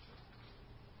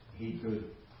 he could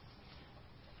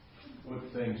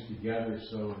put things together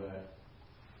so that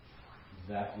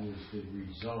that was the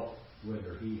result,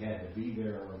 whether he had to be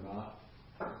there or not.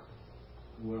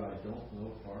 What I don't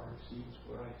know far exceeds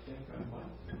what I think I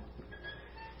might do.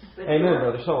 But Amen,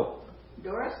 brother. So,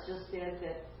 Doris just said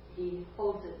that he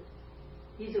holds it.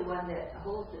 He's the one that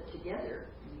holds it together.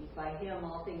 I mean, by him,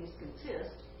 all things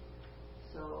consist.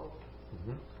 So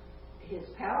his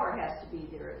power has to be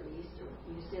there at least. Or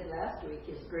you said last week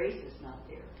his grace is not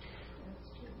there. That's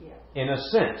true. Yeah. in a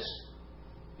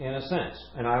sense,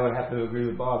 and I would have to agree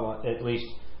with Bob at least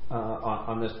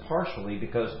on this partially,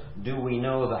 because do we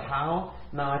know the how?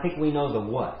 No, I think we know the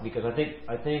what, because I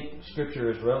think Scripture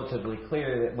is relatively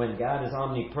clear that when God is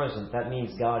omnipresent, that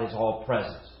means God is all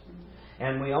present.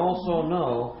 And we also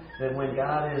know that when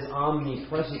God is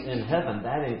omnipresent in heaven,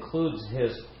 that includes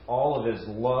all of His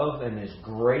love and His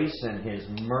grace and His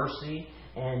mercy.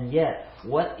 And yet,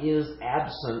 what is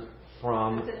absent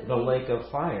from the lake of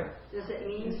fire? Does it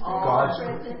mean all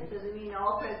present? Does it mean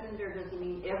all present, or does it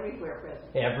mean everywhere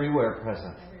present? Everywhere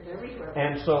present. Everywhere.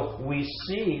 And so we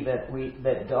see that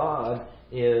God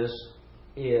has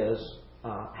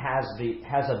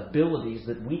abilities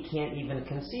that we can't even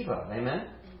conceive of. Amen.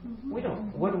 We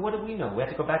don't. What do we know? We have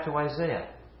to go back to Isaiah.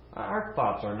 Our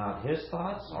thoughts are not His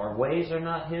thoughts. Our ways are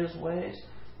not His ways.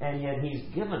 And yet He's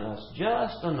given us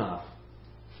just enough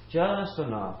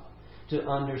to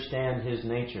understand His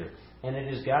nature. And it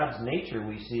is God's nature,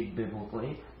 we see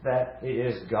biblically, that it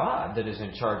is God that is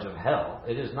in charge of hell.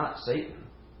 It is not Satan.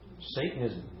 Satan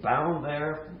is bound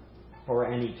there for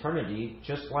an eternity,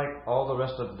 just like all the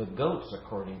rest of the goats,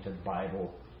 according to the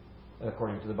Bible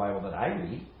that I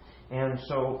read. And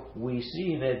so we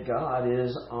see that God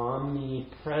is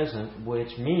omnipresent,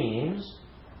 which means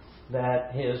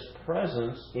that His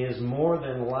presence is more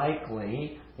than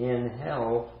likely in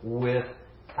hell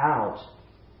without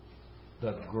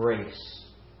the grace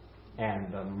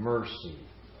and the mercy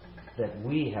that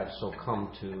we have so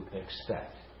come to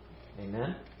expect.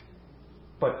 Amen?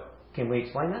 But can we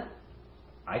explain that?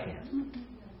 I can't.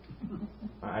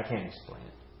 I can't explain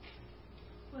it.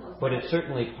 But it's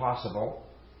certainly possible.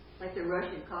 Like the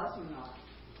Russian cosmonaut,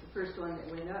 the first one that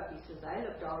went up, he says, I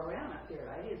looked all around up there.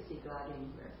 I didn't see God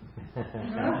anywhere.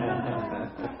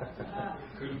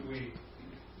 Couldn't we,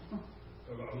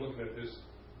 I'm looking at this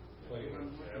plane,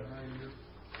 and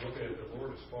looking at the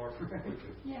Lord is far from the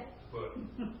wicked, but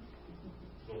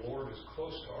the Lord is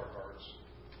close to our hearts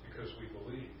because we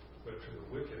believe. But to the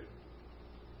wicked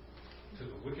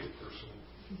person,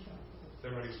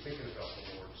 they're not even thinking about the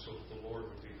Lord, so the Lord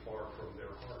would be far from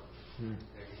their heart. And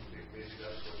maybe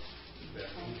that's what that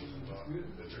means about,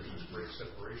 that there's this great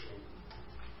separation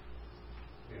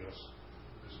in us,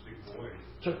 this big void.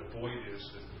 Sure. The void is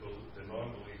that the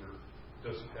non-believer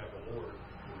doesn't have the Lord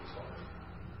in his heart.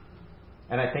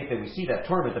 And I think that we see that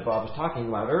torment that Bob was talking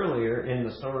about earlier in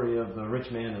the story of the rich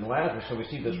man and Lazarus. So we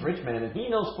see this rich man, and he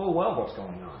knows full well what's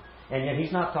going on. And yet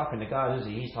he's not talking to God, is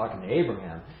he? He's talking to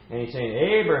Abraham. And he's saying,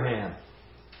 Abraham,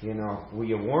 will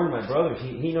you warn my brothers?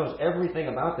 He knows everything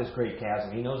about this great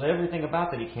chasm. He knows everything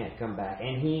about that he can't come back.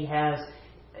 And he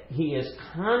is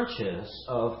conscious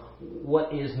of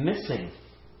what is missing.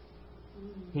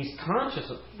 He's conscious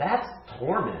of that's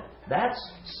torment. That's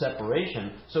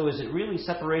separation. So is it really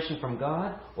separation from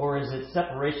God? Or is it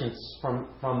separation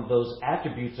from those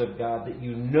attributes of God that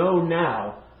you know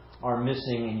now are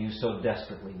missing and you so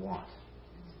desperately want?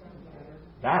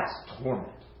 That's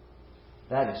torment.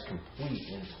 That is complete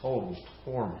and total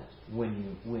torment when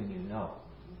you know.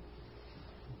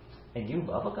 And you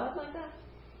love a God like that?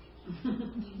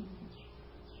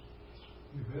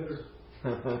 You better.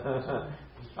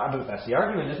 I believe that's the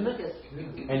argument, isn't it?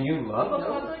 And you love a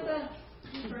God like that?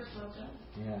 You first love God.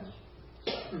 Yeah.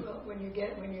 Well, when you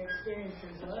experience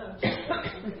His love, you can love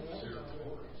God.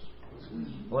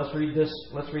 Let's read this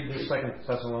 2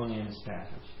 Thessalonians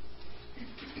passage.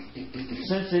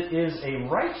 Since it is a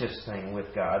righteous thing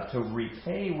with God to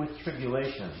repay with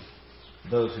tribulation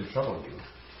those who trouble you.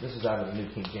 This is out of the New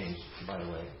King James, by the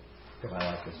way, because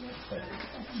I like this.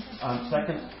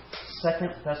 2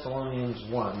 Thessalonians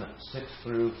 1, 6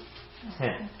 through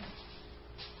 10.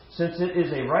 since it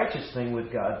is a righteous thing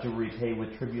with God to repay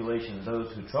with tribulation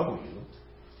those who trouble you,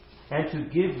 and to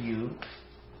give you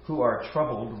who are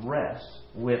troubled rest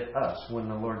with us when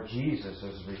the Lord Jesus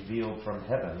is revealed from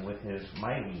heaven with his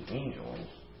mighty angels,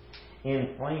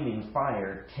 in flaming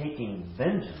fire, taking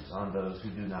vengeance on those who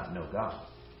do not know God,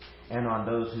 and on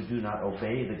those who do not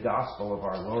obey the gospel of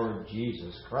our Lord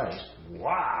Jesus Christ.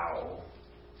 Wow!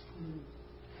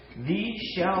 These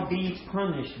shall be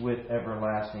punished with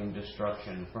everlasting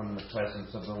destruction from the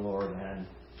presence of the Lord and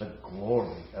the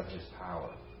glory of his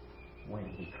power when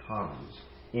he comes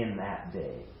in that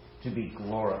day to be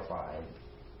glorified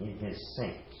in his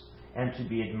saints and to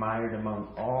be admired among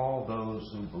all those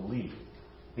who believe,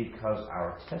 because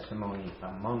our testimony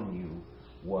among you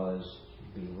was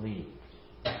believed.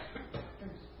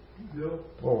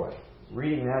 Boy,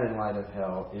 reading that in light of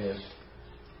hell is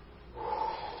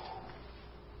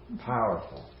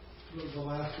powerful. The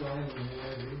last line in the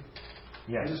NIV.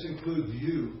 Yes. This includes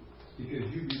you,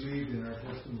 because you believed in our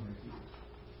testimony.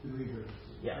 Believers.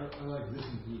 Yeah. I like this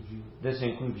includes you. This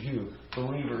includes you,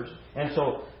 believers. And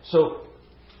so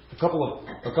a couple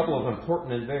of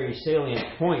important and very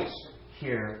salient points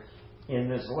here in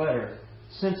this letter.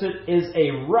 Since it is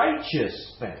a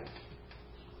righteous thing,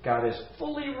 God is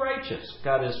fully righteous,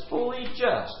 God is fully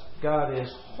just, God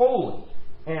is holy.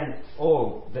 And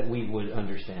oh, that we would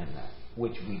understand that,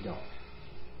 which we don't.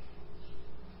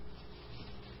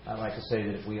 I like to say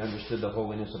that if we understood the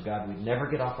holiness of God, we'd never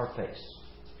get off our face.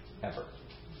 Ever.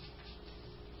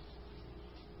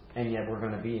 And yet we're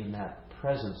going to be in that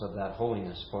presence of that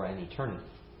holiness for an eternity.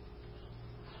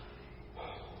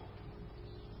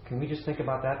 Can we just think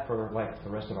about that for like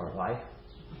the rest of our life?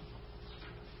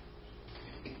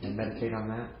 And meditate on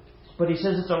that? But he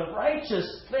says it's a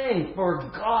righteous thing for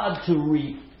God to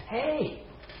repay.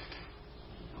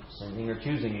 Sending or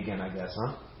choosing again, I guess,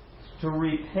 huh? To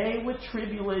repay with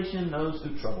tribulation those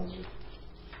who trouble you.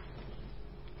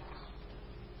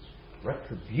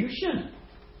 Retribution.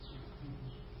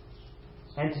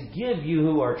 And to give you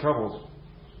who are troubled.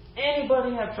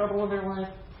 Anybody have trouble in their life?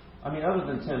 I mean, other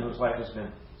than Tim, whose life has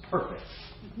been perfect.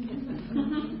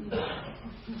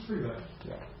 Pretty much.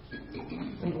 Yeah.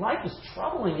 I mean, life is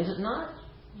troubling, is it not?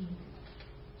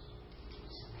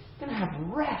 It's going to have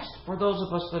rest for those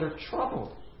of us that are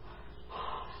troubled.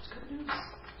 That's good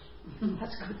news.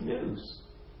 That's good news.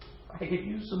 I could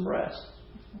use some rest.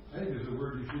 I think there's a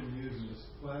word you shouldn't use in this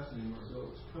class anymore,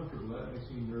 so it's comfortable. That makes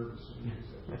me nervous when you use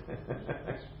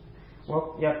it.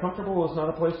 Well, yeah, comfortable is not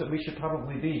a place that we should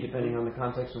probably be, depending on the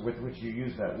context with which you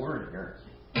use that word here.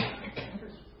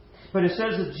 But it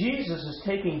says that Jesus is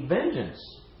taking vengeance.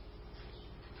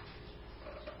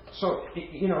 So,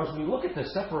 as we look at the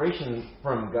separation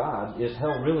from God, is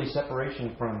hell really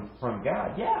separation from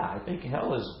God? Yeah, I think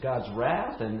hell is God's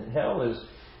wrath, and hell is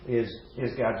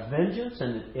God's vengeance,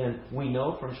 and we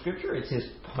know from Scripture it's his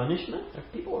punishment. If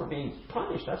people are being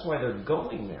punished, that's why they're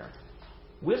going there.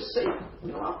 With Satan.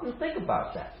 We don't often think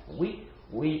about that. We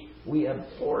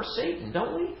abhor Satan,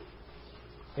 don't we?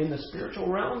 In the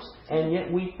spiritual realms, and yet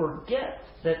we forget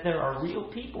that there are real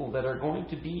people that are going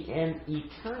to be an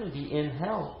eternity in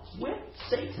hell with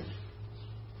Satan.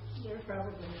 They're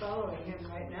probably following him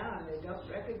right now, and they don't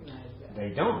recognize that. They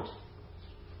don't.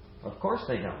 Of course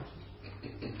they don't.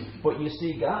 But you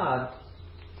see, God,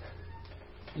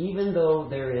 even though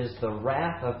there is the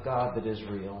wrath of God that is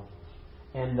real,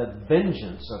 and the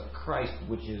vengeance of Christ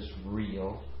which is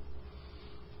real,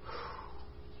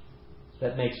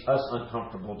 that makes us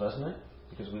uncomfortable, doesn't it?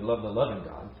 Because we love the loving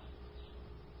God.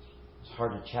 It's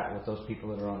hard to chat with those people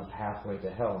that are on a pathway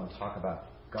to hell and talk about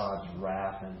God's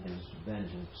wrath and his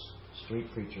vengeance. Street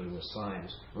preacher with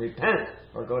signs. Repent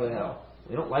or go to hell.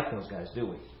 We don't like those guys, do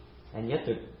we? And yet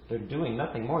they're doing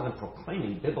nothing more than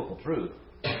proclaiming biblical truth.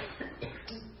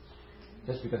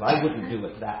 Just because I wouldn't do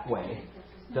it that way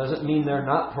doesn't mean they're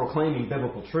not proclaiming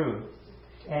biblical truth.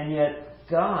 And yet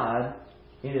God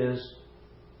is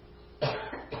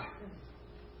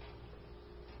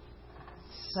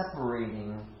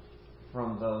separating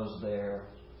from those there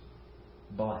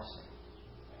blessing.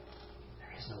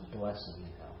 There is no blessing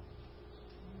in hell.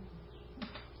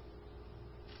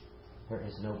 There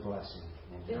is no blessing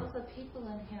in hell. Bill, the people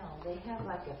in hell, they have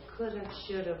like a coulda,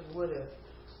 shoulda, woulda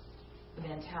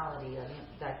mentality.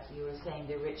 Like you were saying,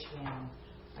 the rich man,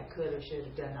 I could have, should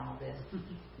have done all this.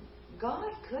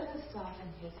 God could have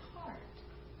softened his heart.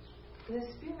 The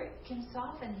Spirit can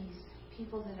soften these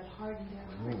people that have hardened their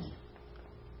hearts.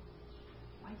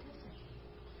 Why doesn't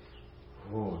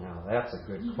he? Oh, now that's a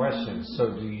good question.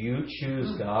 So do you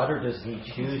choose God or does he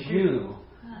choose you?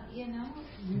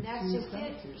 That's just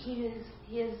it.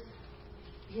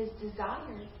 His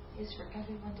desire is for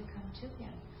everyone to come to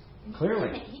him.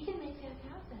 Clearly. He can make that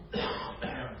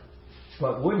happen.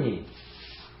 But would he?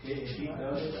 If he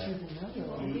does that,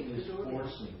 he is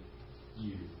forcing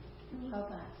you.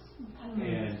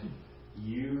 And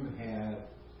you have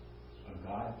a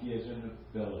God-given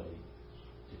ability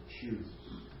to choose.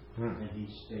 And he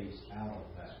stays out of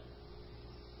that.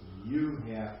 You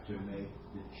have to make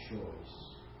the choice.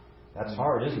 That's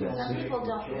hard, isn't it? Some people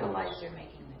don't realize they're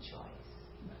making the choice.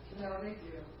 No, they do.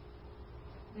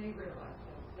 They realize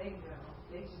that. They know.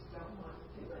 They just don't want to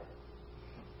do it.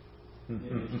 And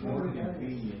it's more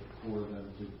convenient for them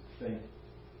to think,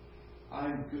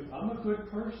 I'm good. I'm a good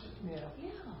person. Yeah.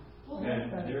 Yeah.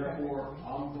 And therefore,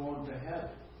 I'm going to heaven.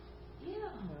 Yeah.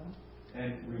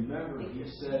 And remember, he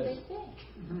That's says, what they think.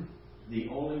 the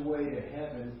only way to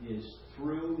heaven is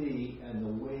through me, and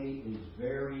the way is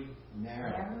very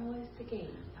narrow. Narrow is the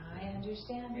gate. I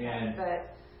understand And- that,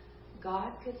 but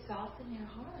God could soften your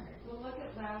heart. Well, look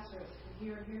at Lazarus.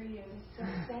 Here he is. It's so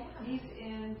sad. He's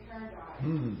in paradise,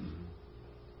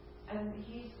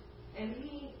 and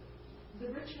the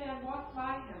rich man walked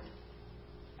by him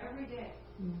every day,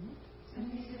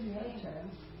 and he's in pain.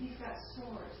 He's got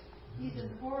sores. He's in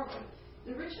horrible.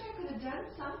 The rich man could have done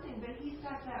something, but he's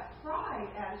got that pride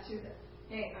attitude that,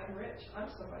 hey, I'm rich. I'm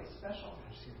somebody special.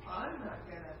 I'm not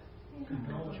gonna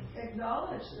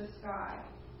acknowledge this guy.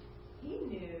 He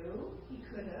knew he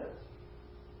could have.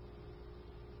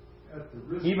 At the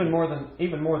risk Even more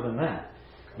than that,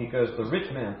 because the rich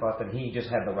man thought that he just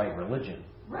had the right religion.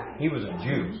 Right. He was a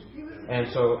Jew, and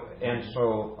so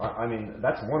I mean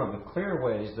that's one of the clear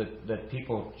ways that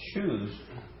people choose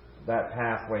that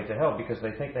pathway to hell, because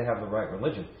they think they have the right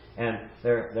religion. And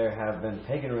there have been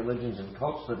pagan religions and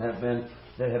cults that have been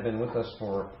with us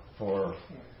for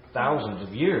thousands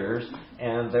of years,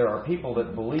 and there are people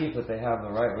that believe that they have the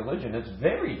right religion. It's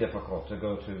very difficult to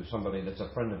go to somebody that's a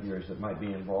friend of yours that might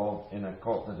be involved in a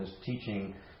cult that is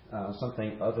teaching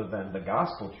something other than the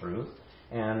gospel truth.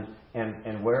 And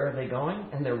where are they going?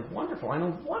 And they're wonderful. I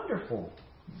know wonderful,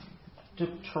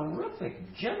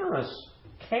 terrific, generous,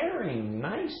 caring,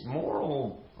 nice,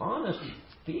 moral, honest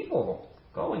people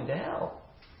going to hell.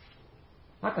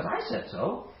 Not because I said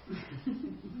so.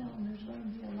 No, there's going to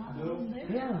be a lot of them there.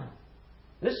 Yeah.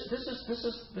 This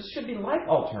should be life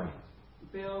altering.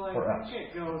 Bill, I For think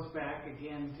it goes back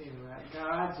again to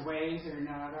God's ways are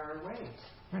not our ways.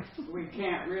 We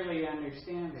can't really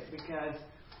understand it because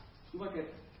look at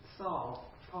Paul.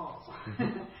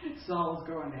 Saul's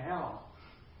going to hell.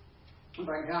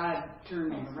 But God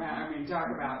turned him around. I mean, talk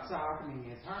about softening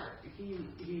his heart. He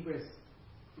was...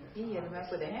 He hit him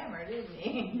up with a hammer, didn't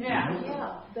he? Yeah.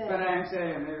 Yeah. But I'm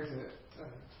saying there's an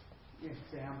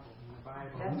example in the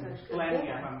Bible. There's plenty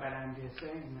of them, but I'm just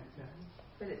saying that...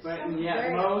 But it's But so yet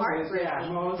very Moses,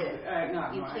 heartbreaking Moses,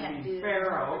 that you can't do that Pharaoh,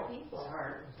 for other people. his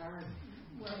heart was hard.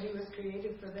 Well, he was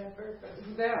created for that purpose.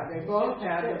 Yeah, they both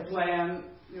had a plan.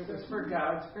 It was for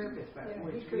God's purpose, but Yeah,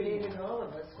 which he created all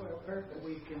of us for a purpose.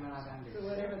 we cannot So understand.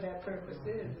 whatever that purpose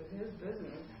is his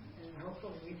business. And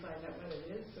hopefully we find out what it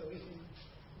is so we can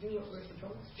do what we're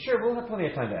supposed to. Sure, we'll have plenty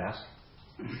of time to ask.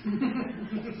 That's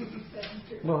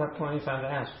true. We'll have plenty of time to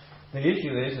ask. The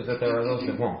issue is that there are those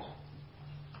that won't.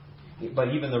 But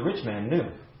even the rich man knew.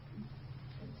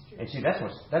 And see, that's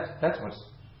what's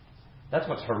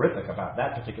horrific about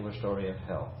that particular story of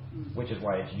hell, which is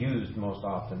why it's used most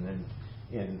often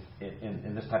in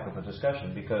this type of a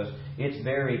discussion, because it's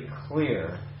very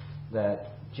clear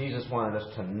that Jesus wanted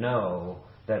us to know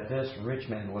that this rich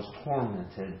man was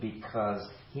tormented because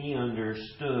he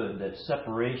understood that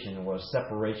separation was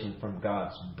separation from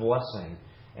God's blessing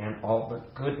and all the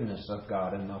goodness of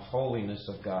God and the holiness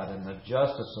of God and the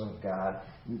justice of God,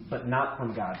 but not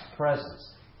from God's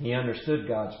presence. He understood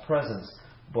God's presence,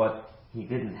 but he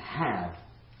didn't have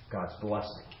God's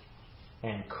blessing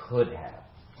and could have.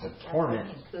 The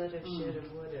torment Could have, should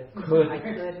have, would have. Could- I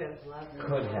could have loved you.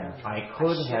 could have. I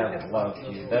could have loved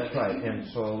you. That's right. And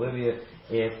so, Olivia,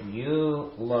 if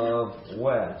you love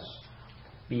Wes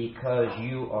because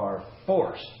you are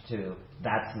forced to,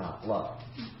 that's not love.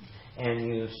 And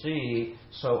you see,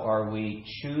 so are we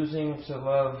choosing to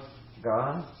love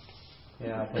God?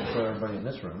 Yeah, I think so, everybody in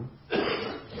this room.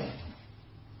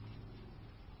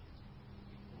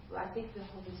 Well, I think the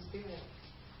Holy Spirit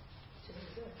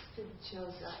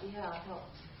chose that. Yeah, help.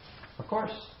 Of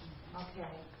course. Okay.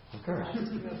 Of course. I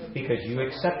just really- Because you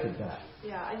accepted that.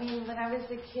 Yeah, I mean, when I was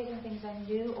a kid and things, I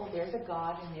knew, oh, there's a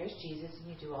God and there's Jesus, and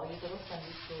you do all your little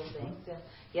Sunday school things, and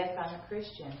yes, I'm a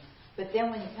Christian. But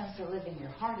then when it comes to living your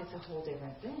heart, it's a whole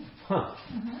different thing. Huh.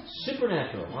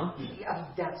 Supernatural, huh? Yeah,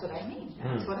 that's what I mean.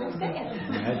 That's what I'm saying.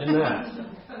 Imagine that.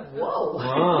 Whoa.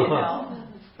 Ah. You know?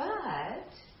 But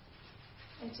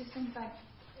it just seems like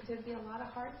there'd be a lot of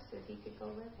hearts that he could go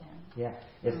live in. Yeah.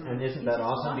 And isn't that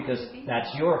awesome? Because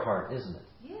that's your heart, isn't it?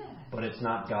 Yeah. But it's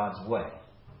not God's way.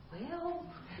 Well.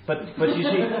 But you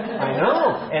see, I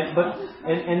know,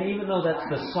 and even though that's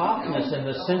the softness and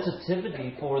the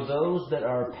sensitivity for those that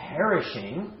are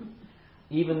perishing,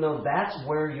 even though that's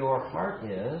where your heart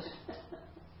is,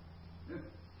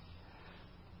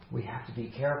 we have to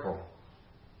be careful.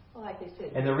 Well, like I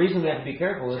said. And the reason we have to be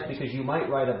careful is because you might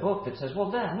write a book that says, well,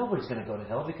 Dad, nobody's going to go to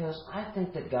hell because I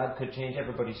think that God could change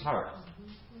everybody's heart.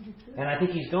 And I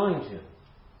think He's going to.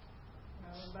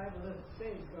 Well, the Bible doesn't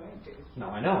say He's going to. No,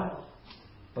 I know.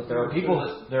 But there are people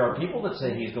that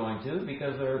say He's going to,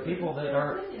 because there are people that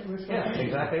are. Yeah,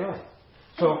 exactly right.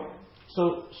 So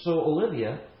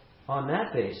Olivia, on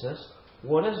that basis,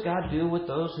 what does God do with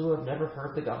those who have never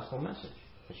heard the gospel message?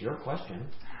 It's your question.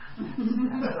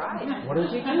 That's right. What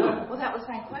does He do? Well, that was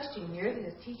my question. You're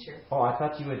the teacher. Oh, I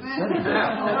thought you had studied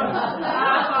that.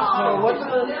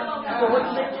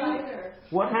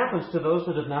 What happens to those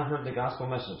that have not heard the gospel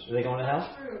message? Are they going to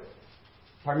hell? True.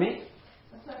 Pardon me?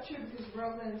 That's not true because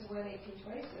Romans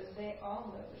 1:18-20 says they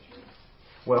all know the truth.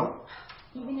 Well,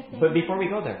 Even if they but before we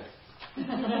go there, if they've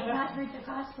not heard the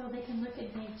gospel, they can look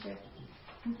at nature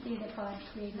and see that God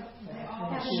created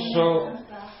heaven.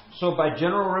 so by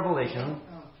general revelation,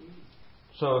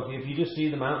 so if you just see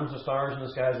the mountains, the stars, and the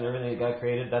skies, and everything that God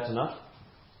created, that's enough?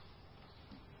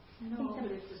 No,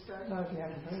 but it's a start. No, if you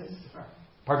haven't heard it.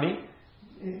 Pardon me?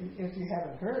 If you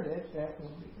haven't heard it, it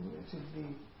should be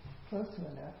close to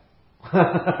enough.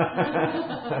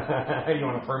 You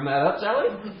want to firm that up, Sally?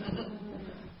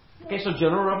 Okay, so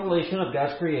general revelation of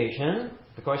God's creation.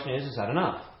 The question is that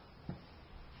enough?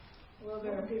 Well,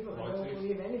 there are people that don't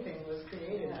believe anything was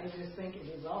created. They just think it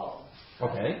evolved.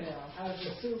 Okay. Out of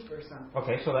the soup or something.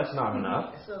 Okay, so that's not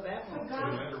enough. So that one.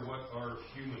 No matter what our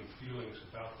human feelings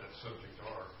about that subject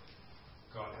are,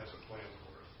 God has a plan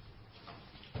for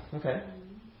us. Okay.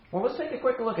 Well, let's take a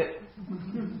quick look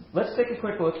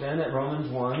then at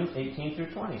Romans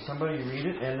 1:18-20. Somebody read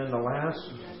it, and then the last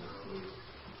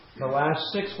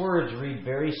 6 words read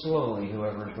very slowly.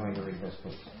 Whoever is going to read this,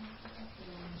 please.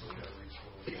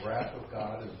 The wrath of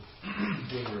God is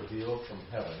being revealed from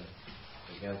heaven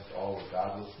against all the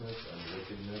godlessness and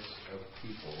wickedness of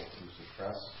people who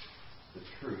suppress the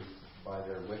truth by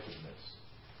their wickedness.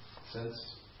 Since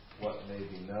what may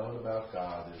be known about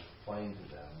God is plain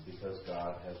to them, because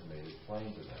God has made it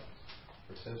plain to them.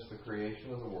 For since the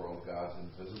creation of the world, God's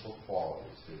invisible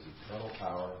qualities, His eternal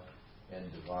power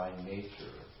and divine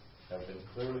nature, have been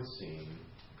clearly seen,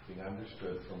 being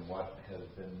understood from what has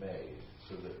been made,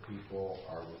 so that people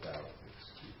are without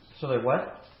excuse. So that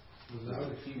what?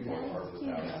 People are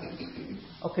without excuse.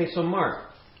 Okay, so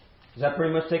Mark, does that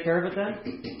pretty much take care of it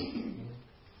then?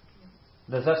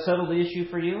 Does that settle the issue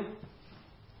for you?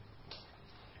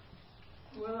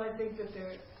 Well, I think that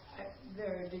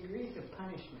there are degrees of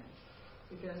punishment,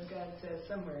 because God says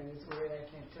somewhere in His Word, I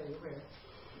can't tell you where,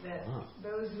 that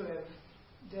those who have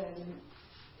done,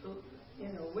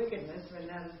 wickedness, but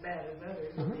not as bad as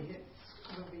others,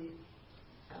 will be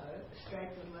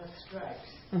striped with less stripes.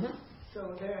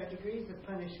 So there are degrees of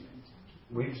punishment.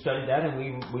 We've studied that, and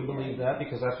we believe that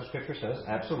because that's what Scripture says.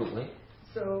 Absolutely.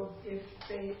 So if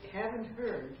they haven't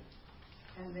heard,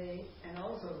 and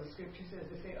also the Scripture says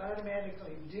if they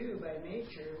automatically do by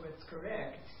nature what's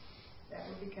correct, that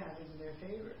will be counted in their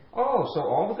favor. Oh, so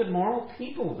all the good moral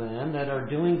people then that are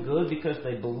doing good because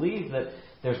they believe that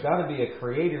there's got to be a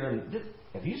creator. And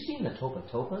have you seen the Topa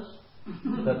Topas?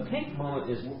 The pink moment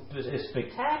is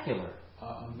spectacular.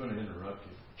 I'm going to interrupt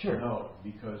you. Sure. No,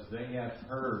 because they have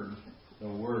heard the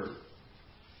word.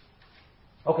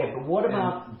 Okay, but what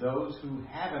about and those who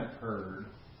haven't heard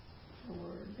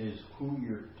is who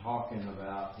you're talking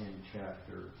about in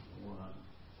chapter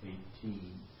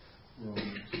 1:18,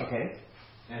 Romans. Okay.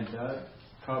 And that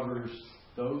covers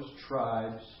those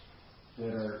tribes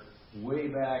that are way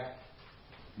back,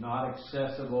 not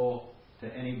accessible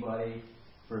to anybody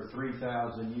for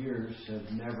 3,000 years, have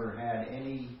never had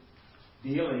any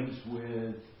dealings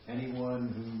with anyone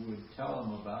who would tell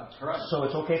them about Christ. So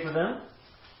it's okay for them?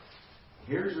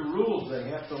 Here's the rules they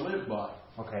have to live by.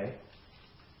 Okay.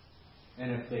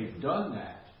 And if they've done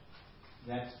that,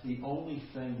 that's the only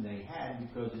thing they had,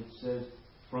 because it says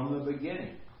from the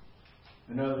beginning.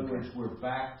 In other words, we're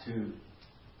back to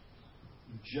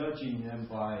judging them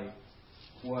by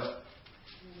what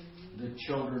the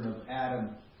children of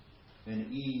Adam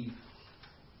and Eve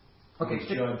were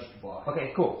judged by.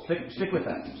 Okay, cool. Stick with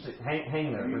that.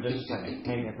 Hang there for just a second.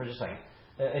 Hang there for just a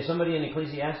second. Is somebody in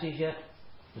Ecclesiastes yet?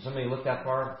 Has somebody looked that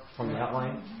far from the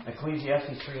outline?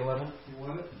 Ecclesiastes 3:11. You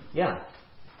want it? Yeah.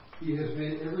 He has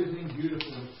made everything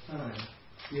beautiful in its time.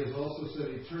 He has also set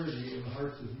eternity in the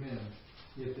hearts of men,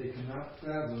 yet they cannot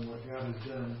fathom what God has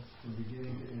done from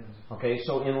beginning to end. Okay,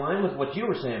 so in line with what you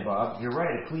were saying, Bob, you're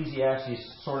right.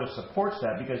 Ecclesiastes sort of supports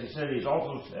that because he said he's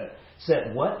also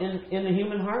set what in the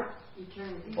human heart?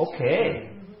 Eternity. Okay.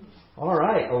 All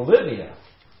right, Olivia.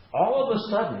 All of a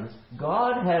sudden,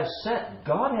 God has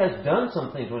done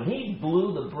some things. When He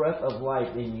blew the breath of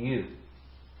life in you,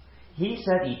 He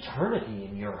set eternity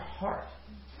in your heart.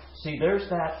 See, there's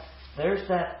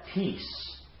that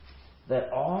peace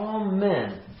that all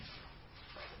men,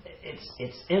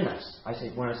 it's in us.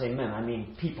 When I say men, I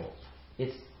mean people.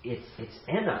 It's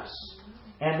in us.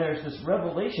 And there's this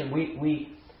revelation.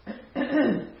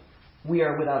 We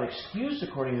are without excuse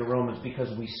according to Romans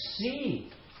because we see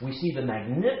the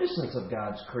magnificence of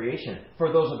God's creation.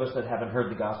 For those of us that haven't heard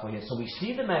the gospel yet, so we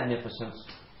see the magnificence.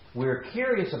 We're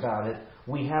curious about it.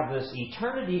 We have this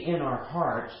eternity in our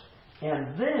hearts.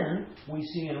 And then we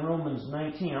see in Romans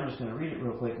 19, I'm just going to read it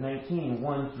real quick, 19,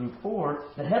 1 through 4,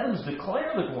 the heavens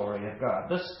declare the glory of God.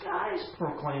 The skies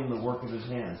proclaim the work of His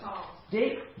hands.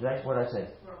 That's what I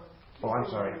said. Oh, I'm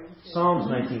sorry. Psalms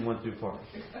 19, 1 through 4.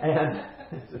 And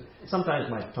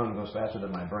sometimes my tongue goes faster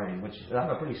than my brain, which I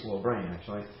have a pretty slow brain,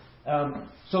 actually.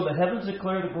 So the heavens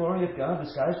declare the glory of God.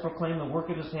 The skies proclaim the work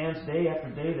of His hands. Day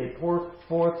after day they pour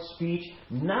forth speech.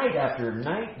 Night after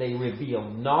night they reveal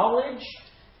knowledge.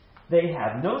 They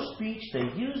have no speech. They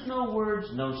use no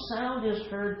words. No sound is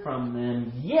heard from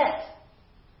them. Yet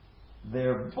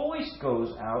their voice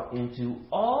goes out into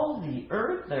all the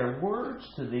earth, their words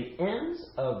to the ends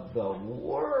of the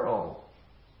world.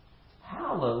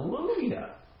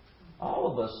 Hallelujah.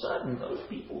 All of a sudden, those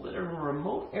people that are in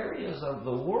remote areas of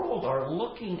the world are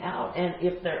looking out, and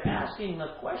if they're asking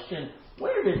the question,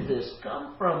 where did this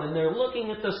come from? And they're looking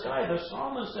at the sky. The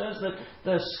psalmist says that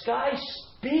the sky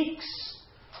speaks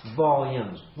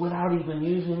volumes without even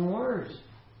using words.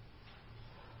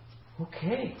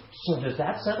 Okay, so does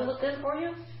that settle it then for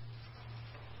you?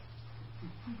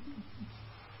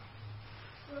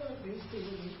 Well, at least they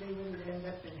wouldn't end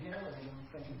up in hell, I don't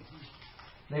think.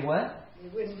 They what? They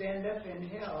wouldn't end up in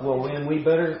hell. Well, then we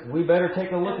better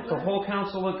take a look at the whole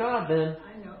counsel of God then.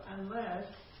 I know, unless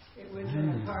it was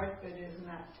in a part that is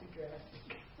not too drastic.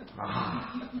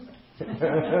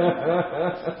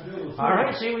 All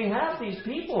right, see, we have these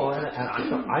people, and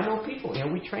I know people. You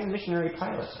know, we train missionary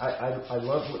pilots. I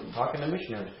love talking to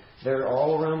missionaries. They're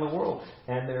all around the world,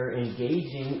 and they're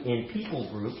engaging in people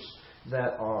groups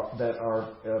that are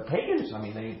pagans. I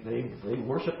mean, they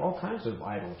worship all kinds of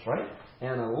idols, right?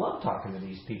 And I love talking to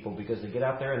these people because they get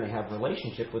out there and they have a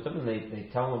relationship with them, and they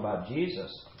tell them about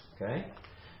Jesus. Okay,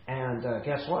 and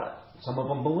guess what? Some of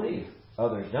them believe,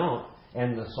 others don't.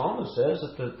 And the psalmist says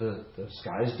that the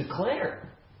skies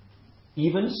declare,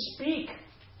 even speak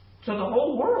to the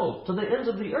whole world, to the ends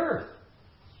of the earth.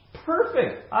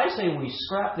 Perfect. I say we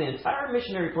scrap the entire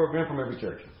missionary program from every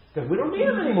church because we don't need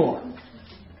them anymore.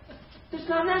 It's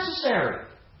not necessary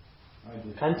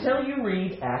until you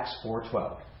read Acts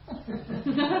 4:12.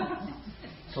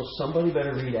 So somebody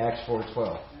better read Acts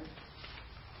 4:12.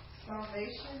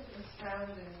 Salvation is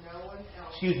found in no one else.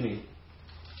 Excuse me.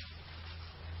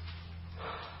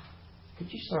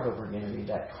 Could you start over again and read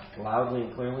that loudly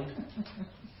and clearly?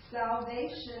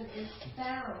 Salvation is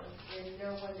found in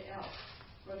no one else,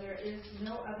 for there is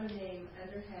no other name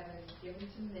under heaven given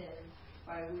to men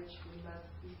by which we must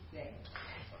be saved.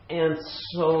 And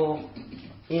so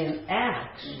in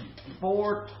Acts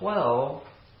 4:12,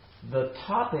 the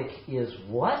topic is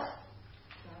what?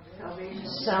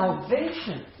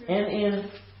 Salvation.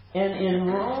 And in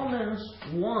Romans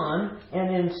 1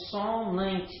 and in Psalm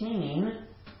 19,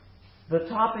 the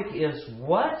topic is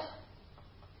what?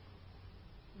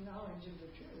 Knowledge of the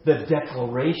truth. The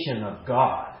declaration of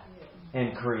God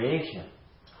and creation.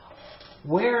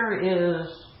 Where is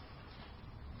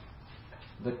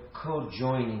the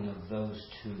co-joining of those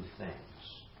two things?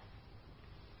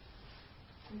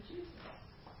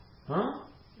 Huh?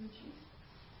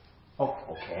 Oh,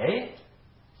 okay.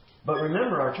 But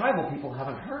remember, our tribal people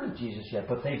haven't heard of Jesus yet,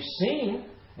 but they've seen,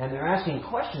 and they're asking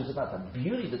questions about the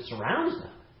beauty that surrounds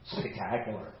them.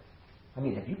 Spectacular. I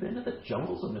mean, have you been to the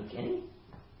jungles of New Guinea?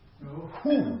 No.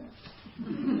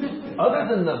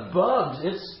 Other than the bugs,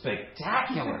 it's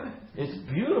spectacular. It's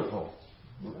beautiful.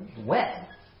 It's wet.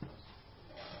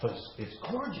 But it's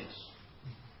gorgeous.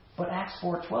 But Acts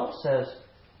 4:12 says,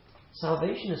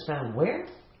 salvation is found where?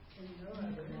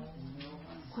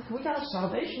 Look, we got a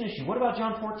salvation issue. What about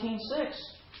John 14:6?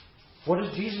 What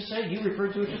does Jesus say? You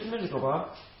referred to it just a minute ago,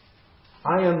 Bob.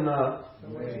 I am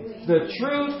the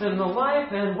truth and the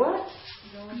life and what?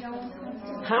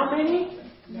 How many?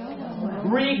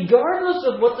 Regardless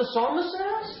of what the psalmist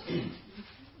says?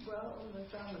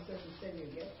 psalmist doesn't say you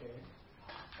get there.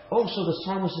 Oh, so the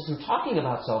psalmist isn't talking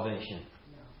about salvation.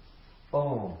 No.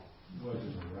 Oh.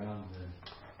 Wasn't around then.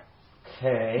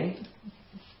 Okay.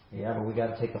 Yeah, but we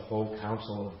got to take the whole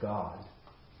counsel of God.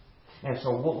 And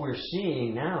so what we're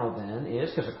seeing now then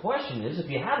is, because the question is, if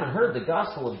you haven't heard the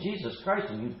gospel of Jesus Christ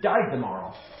and you died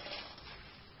tomorrow,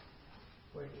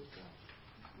 Where do you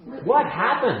go? what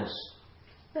happens?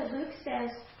 But Luke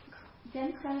says,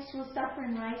 then Christ will suffer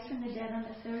and rise from the dead on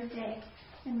the third day,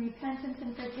 and repentance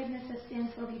and forgiveness of sins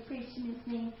will be preached in His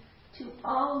name to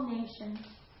all nations,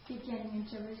 beginning in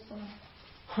Jerusalem.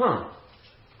 Huh.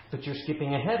 But you're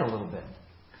skipping ahead a little bit.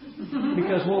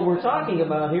 Because what we're talking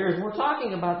about here is we're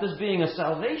talking about this being a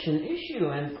salvation issue.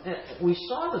 And we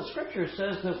saw that Scripture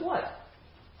says that what?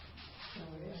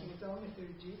 It's only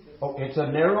through Jesus. Oh, it's a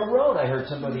narrow road, I heard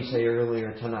somebody say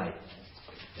earlier tonight.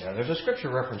 Yeah, there's a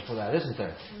Scripture reference for that, isn't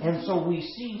there? And so we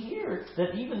see here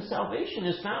that even salvation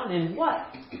is found in what?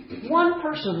 One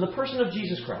person, the person of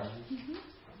Jesus Christ.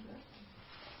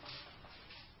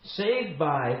 Saved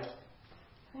by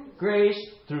grace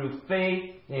through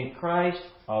faith in Christ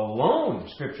alone,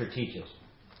 Scripture teaches.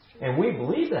 And we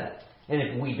believe that. And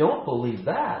if we don't believe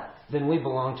that, then we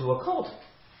belong to a cult.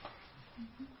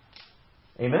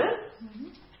 Amen?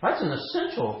 That's an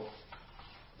essential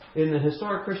in the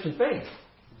historic Christian faith.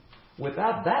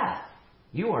 Without that,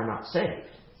 you are not saved.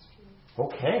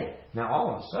 Okay. Now,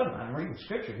 all of a sudden, I'm reading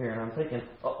Scripture here, and I'm thinking,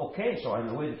 okay, so I'm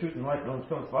the way, the truth, and the life. No one's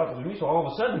come to the Father through me. So all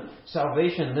of a sudden,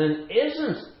 salvation then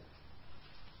isn't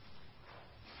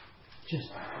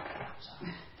just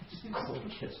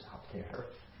glitches out there.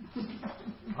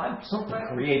 Something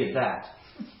created that.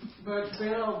 But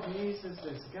Bill, Jesus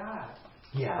is God.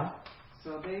 Yeah.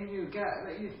 So then you got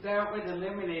that would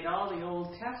eliminate all the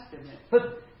Old Testament.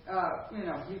 But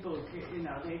people,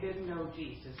 they didn't know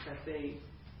Jesus, but they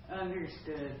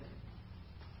understood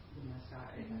the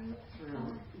Messiah.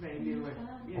 They knew it.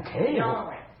 Okay.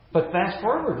 Yahweh. But fast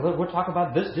forward, we're talking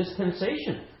about this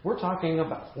dispensation. We're talking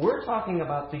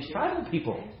about these tribal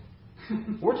people.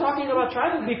 We're talking about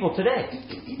tribal people today.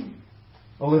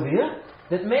 Olivia,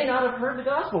 that may not have heard the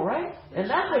gospel, right? And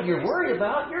that's what you're worried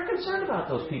about. You're concerned about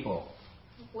those people.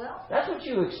 Well, That's what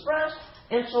you expressed.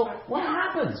 And so, what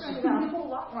happens? I've learned about a whole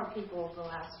lot more people the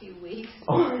last few weeks.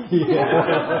 Oh,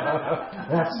 yeah.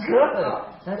 That's good.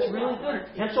 That's really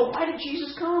good. And so, why did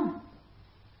Jesus come?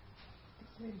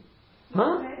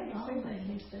 Huh?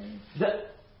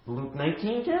 Luke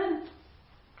 19:10.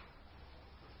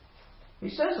 He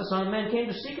says the Son of Man came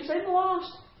to seek and save the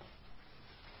lost.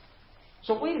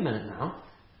 So wait a minute now.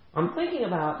 I'm thinking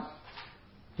about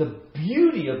the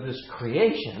beauty of this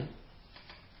creation.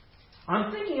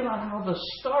 I'm thinking about how the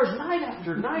stars, night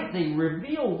after night, they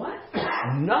reveal what?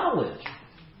 Knowledge.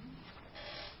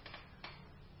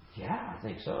 Yeah, I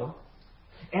think so.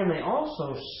 And they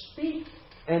also speak,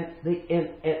 and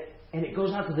it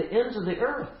goes out to the ends of the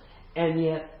earth. And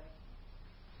yet,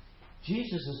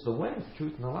 Jesus is the way, the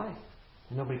truth, and the life.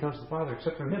 And nobody comes to the Father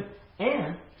except through Him.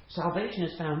 And salvation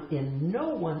is found in no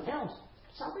one else.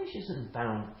 Salvation isn't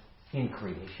found in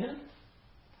creation.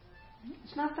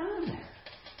 It's not found there.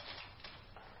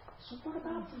 So what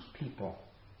about those people?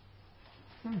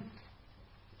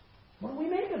 What do we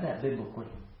make of that biblically?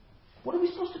 What are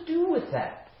we supposed to do with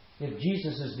that if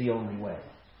Jesus is the only way?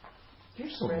 You're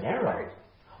so narrow.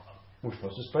 We're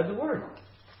supposed to spread the word.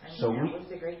 So that was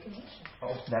the Great Commission.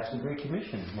 Oh, that's the Great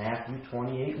Commission. Matthew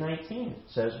 28:19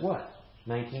 says what?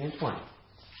 19 and 20.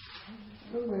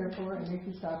 Go therefore and make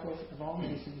disciples of all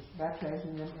nations,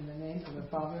 baptizing them in the name of the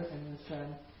Father and the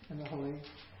Son and the Holy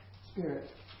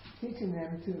Spirit, teaching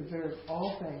them to observe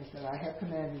all things that I have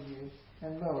commanded you.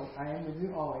 And lo, I am with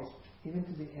you always, even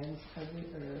to the ends of the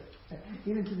earth,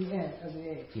 even to the end of the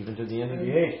age. Even to the end of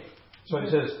the age. So it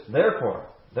says, therefore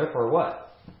what?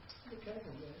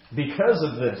 Because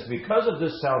of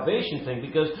this salvation thing,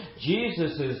 because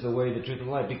Jesus is the way, the truth, and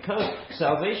the life, because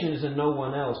salvation is in no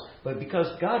one else, but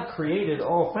because God created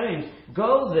all things,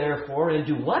 go therefore and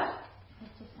do what?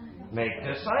 Make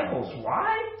disciples.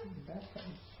 Why?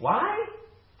 Why?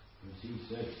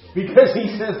 Because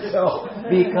He said so.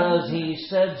 Because He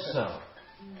said so.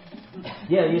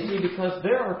 Yeah, you see, because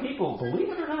there are people, believe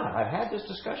it or not, I've had this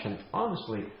discussion,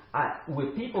 honestly,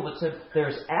 with people that said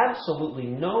there's absolutely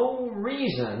no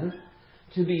reason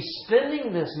to be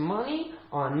spending this money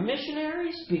on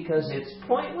missionaries because it's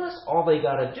pointless. All they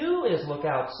got to do is look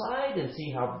outside and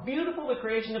see how beautiful the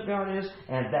creation of God is,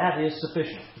 and that is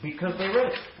sufficient. Because they read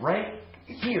it right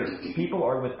here. People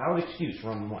are without excuse,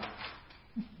 Romans 1.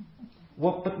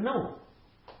 Well, but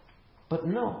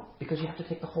no, because you have to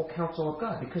take the whole counsel of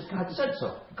God, because God said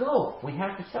so. Go. We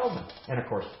have to tell them. And of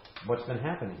course, what's been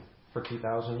happening? for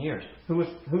 2,000 years. Who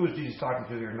was Jesus talking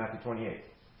to here in Matthew 28?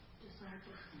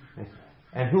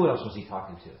 And who else was he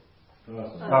talking to?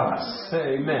 Us.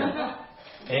 Amen.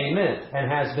 Amen.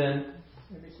 And has been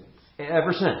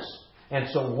ever since. And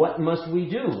so what must we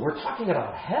do? We're talking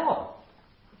about hell.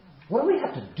 What do we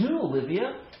have to do,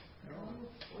 Olivia?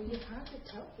 Well, you have to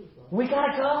tell people. We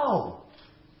gotta go.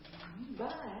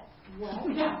 But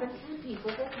what happens to the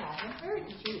people that haven't heard,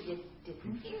 that you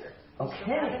didn't hear? Okay.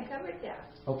 You haven't covered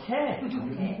that. Okay.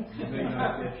 You may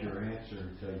not get your answer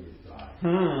until you die.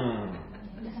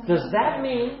 Does that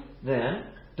mean then,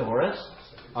 Doris,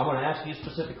 I'm going to ask you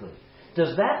specifically,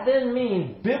 does that then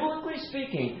mean, biblically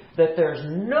speaking, that there's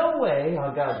no way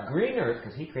on God's green earth,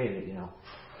 because He created it,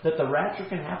 that the rapture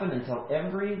can happen until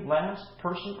every last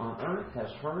person on earth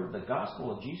has heard the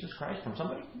gospel of Jesus Christ from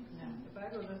somebody? No, the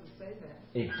Bible doesn't say that.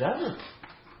 It doesn't.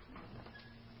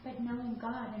 But knowing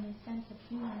God and His sense of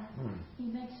humor, He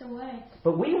makes a way.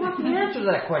 But we want the answer to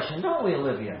that question, don't we,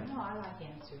 Olivia? No, I like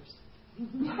answers. I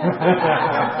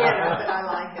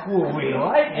like them. Well, we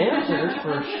like answers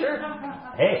for sure.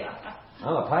 Hey,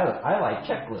 I'm a pilot. I like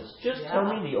checklists. Just tell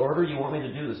me the order you want me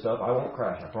to do the stuff. I won't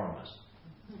crash, I promise.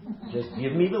 Just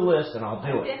give me the list and I'll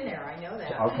do I've it. been there, I know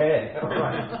that. Okay. All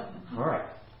right. All right.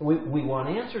 We want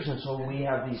answers, and so we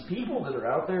have these people that are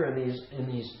out there in these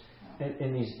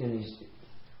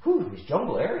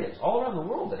jungle areas all around the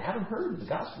world that haven't heard the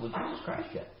gospel of Jesus Christ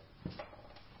yet.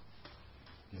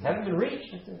 Haven't been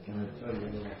reached. Can I tell you a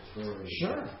little story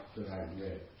Sure. that I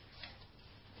read?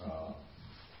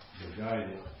 The guy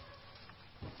that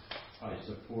I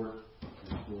support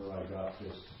is where I got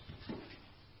this,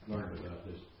 learned about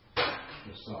this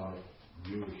Masonic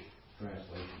Jewish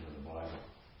translation of the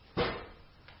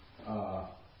Bible.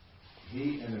 He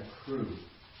and a crew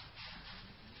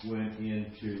went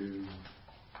into,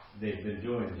 they've been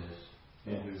doing this,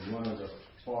 into one of the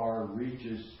far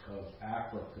reaches of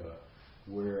Africa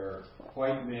where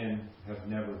white men have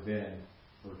never been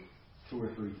for 2,000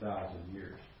 or 3,000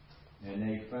 years. And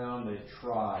they found a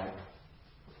tribe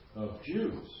of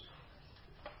Jews,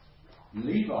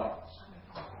 Levites,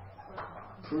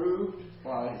 proved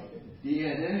by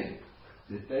DNA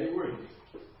that they were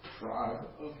the tribe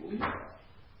of Levi.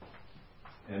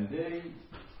 And they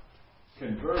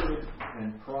converted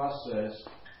and processed,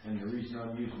 and the reason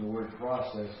I'm using the word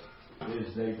process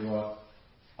is they brought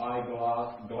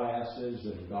eyeglasses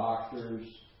and doctors,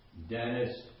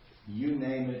 dentists, you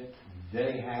name it,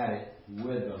 they had it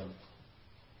with them.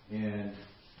 And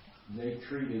they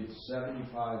treated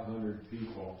 7,500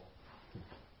 people.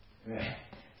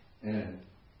 And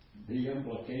the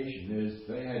implication is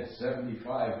they had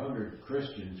 7,500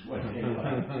 Christians when they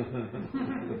left.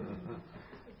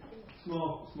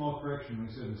 Small correction. When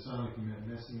you said Masonic, you meant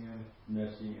Messianic.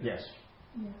 Messianic. Yes.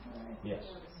 Yes.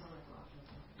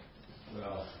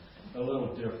 Well, a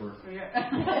little different.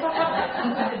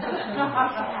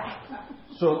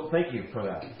 So thank you for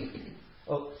that.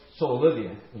 Oh, so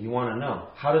Olivia, you want to know,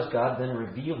 how does God then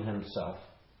reveal Himself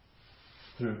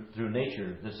through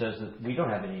nature that says that we don't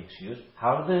have any excuse?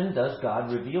 How then does God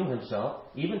reveal Himself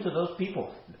even to those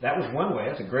people? That was one way.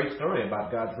 That's a great story about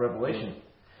God's revelation.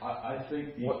 I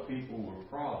think these people were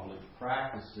probably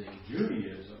practicing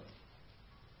Judaism.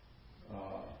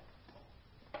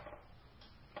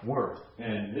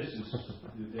 And this is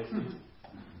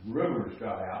rumors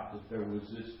got out that there was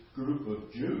this group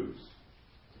of Jews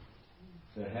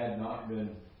that had not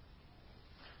been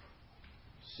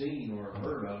seen or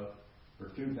heard of for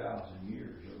 2,000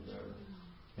 years or whatever.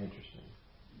 Interesting.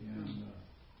 And,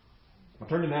 I'll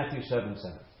turn to Matthew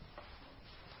 7:7.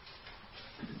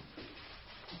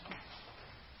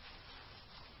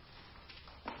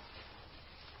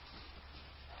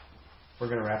 We're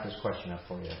going to wrap this question up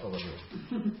for you, Olivia.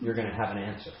 You're going to have an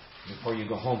answer before you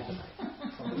go home tonight.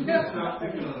 Not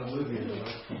picking on Olivia, though.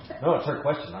 No, it's her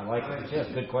question. I like it. She has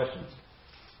good questions.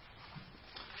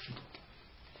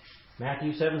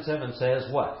 Matthew 7:7 says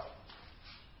what?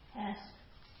 Ask.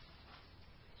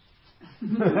 I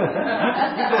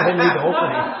need the whole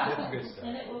thing.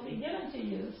 And it will be given to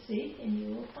you. Seek and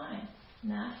you will find.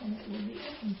 Knock and it will be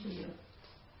opened to you.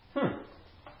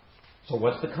 So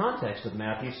what's the context of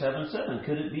Matthew 7:7?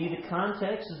 Could it be the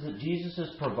context is that Jesus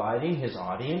is providing His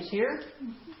audience here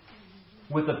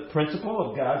with the principle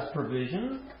of God's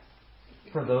provision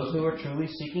for those who are truly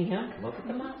seeking Him? Look at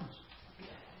the mountains.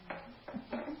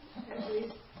 At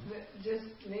least just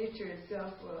nature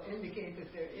itself will indicate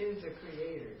that there is a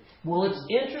creator. Well, it's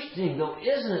interesting, though,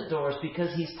 isn't it, Doris?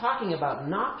 Because He's talking about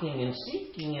knocking and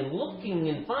seeking and looking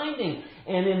and finding.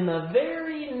 And in the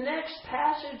very next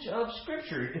passage of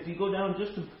Scripture, if you go down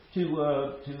just to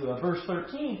verse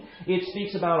 13, it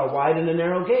speaks about a wide and a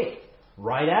narrow gate.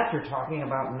 right after talking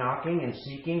about knocking and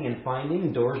seeking and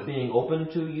finding, doors being open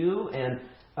to you. And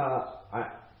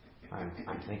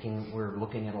I'm thinking we're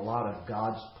looking at a lot of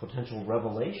God's potential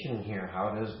revelation here. How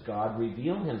does God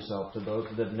reveal Himself to those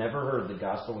that have never heard the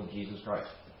gospel of Jesus Christ?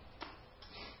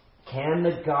 Can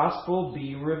the gospel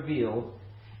be revealed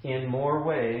in more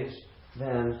ways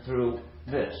than through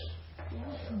this?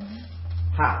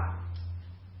 How?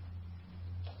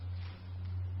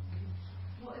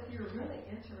 Well, if you're really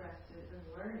interested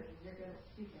in learning, you're going to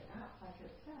seek it out, like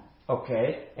it says.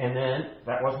 Okay, and then,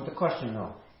 that wasn't the question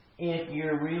though. If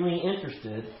you're really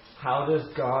interested, how does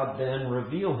God then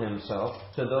reveal Himself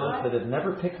to those that have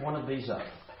never picked one of these up?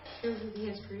 Through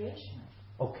His creation.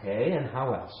 Okay, and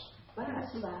how else?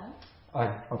 His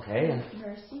love. Okay, and His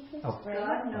mercy, His God grace,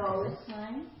 knows. His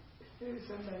time. Through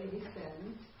somebody He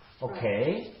sends.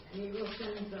 okay, And He will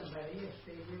send somebody if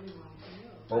they really want to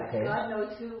know. okay. God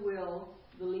knows who will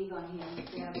believe on Him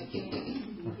if they have a chance.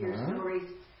 You hear stories.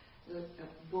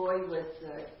 A boy was,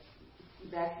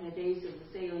 back in the days of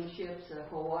the sailing ships, a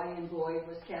Hawaiian boy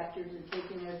was captured and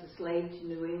taken as a slave to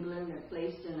New England and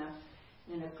placed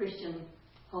in a Christian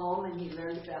home, and he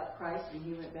learned about Christ, and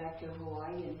he went back to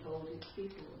Hawaii and told his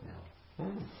people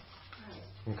about Christ.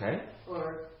 Okay.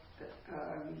 Or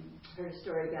heard a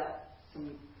story about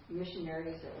some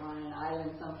missionaries that were on an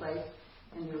island someplace,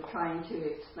 and they were trying to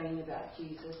explain about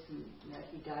Jesus and that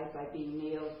He died by being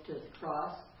nailed to the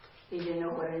cross. They didn't know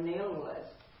what a nail was.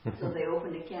 So they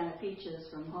opened a can of peaches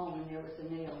from home, and there was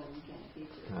a nail in the can of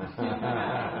peaches.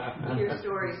 You hear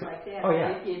stories like that. Oh,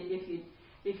 yeah.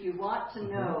 If you want to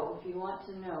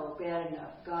know bad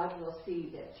enough, God will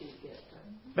see that you get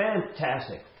them.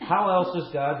 Fantastic. How else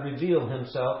does God reveal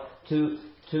Himself to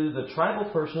the tribal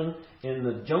person in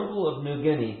the jungle of New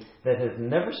Guinea that has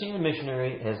never seen a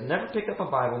missionary, has never picked up a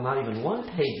Bible, not even one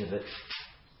page of it?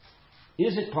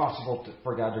 Is it possible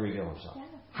for God to reveal Himself? Yeah.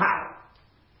 How?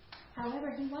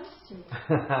 However He wants to.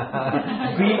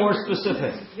 Be more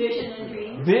specific. Vision and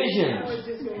dreams.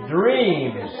 Visions.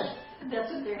 Dreams.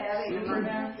 That's what they're having among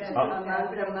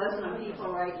the Muslim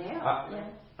people right now.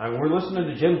 And we're listening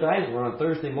to Jim Geisler on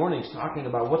Thursday mornings talking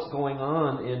about what's going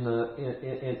on in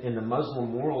the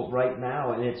Muslim world right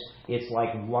now, and it's like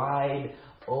wide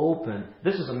open.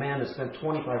 This is a man that spent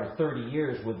 25 or 30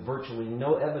 years with virtually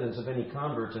no evidence of any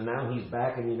converts, and now he's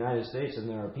back in the United States, and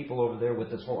there are people over there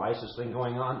with this whole ISIS thing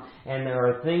going on, and there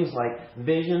are things like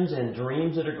visions and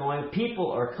dreams that are going.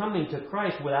 People are coming to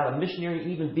Christ without a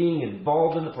missionary even being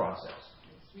involved in the process.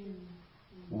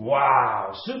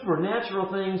 Wow!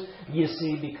 Supernatural things, you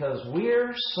see, because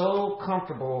we're so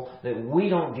comfortable that we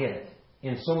don't get it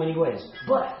in so many ways.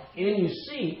 But, and you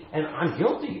see, and I'm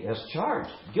guilty as charged.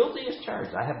 Guilty as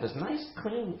charged. I have this nice,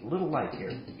 clean little light here.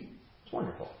 It's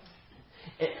wonderful.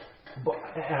 But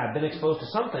I've been exposed to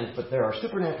some things, but there are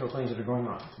supernatural things that are going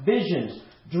on. Visions,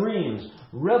 dreams,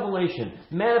 revelation,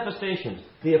 manifestations.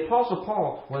 The Apostle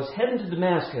Paul was heading to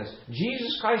Damascus.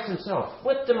 Jesus Christ Himself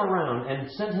flipped him around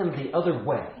and sent him the other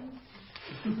way.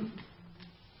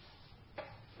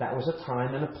 That was a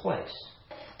time and a place.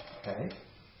 Okay?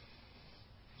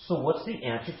 So what's the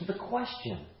answer to the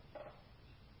question?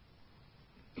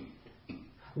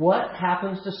 What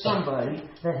happens to somebody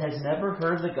that has never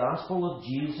heard the gospel of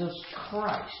Jesus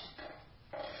Christ?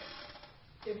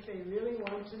 If they really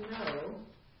want to know,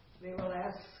 they will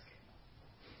ask.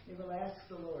 They will ask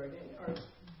the Lord,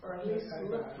 or at least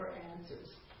look for answers.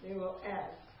 They will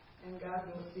ask, and God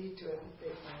will see to it that they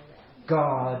find out.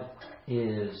 God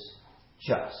is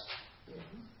just.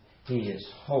 He is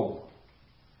holy.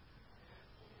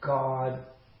 God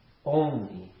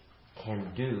only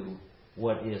can do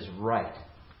what is right.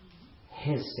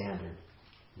 His standard,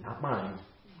 not mine,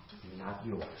 not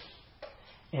yours.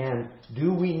 And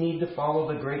do we need to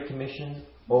follow the Great Commission?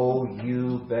 Oh,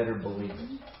 you better believe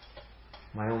it.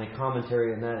 My only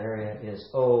commentary in that area is,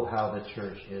 oh, how the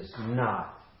church is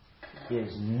not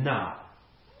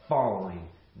following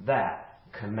that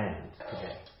command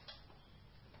today.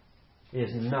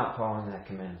 Is not following that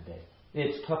command today.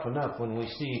 It's tough enough when we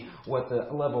see what the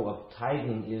level of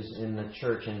tithing is in the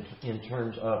church in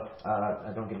terms of,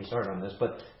 don't get me started on this,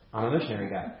 but I'm a missionary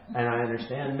guy, and I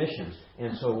understand missions.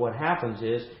 And so what happens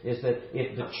is that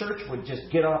if the church would just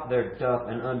get off their duff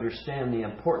and understand the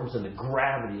importance and the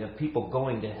gravity of people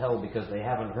going to hell because they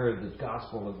haven't heard the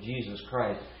gospel of Jesus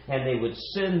Christ, and they would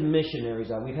send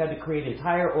missionaries out. We've had to create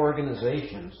entire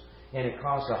organizations, and it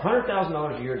costs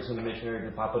 $100,000 a year to send a missionary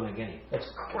to Papua New Guinea. That's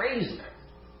crazy.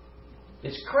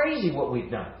 It's crazy what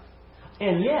we've done.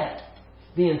 And yet,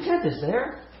 the intent is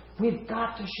there. We've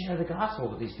got to share the gospel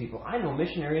with these people. I know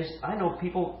missionaries. I know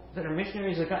people that are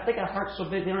missionaries. They got hearts so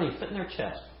big they don't even fit in their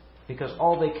chest. Because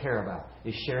all they care about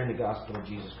is sharing the gospel of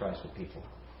Jesus Christ with people.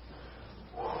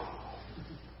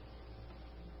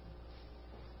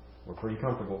 We're pretty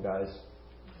comfortable, guys.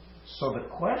 So the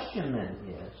question then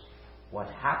is, what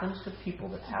happens to people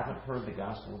that haven't heard the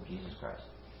gospel of Jesus Christ?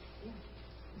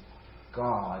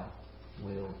 God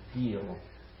will deal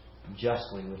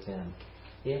justly with them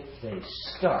if they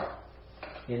start.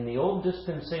 In the old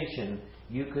dispensation,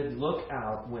 you could look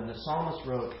out when the psalmist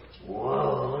wrote,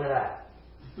 whoa, look at that.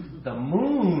 The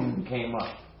moon came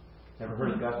up. Never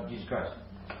heard of the gospel of Jesus Christ.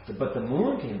 But the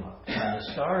moon came up and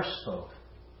the stars spoke.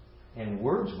 And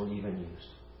words were even used.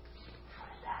 How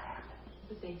did that happen?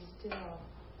 But they still,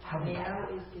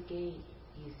 narrow is the gate.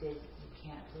 He said you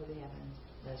can't go to heaven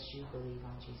unless you believe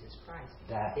on Jesus Christ.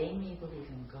 That they may believe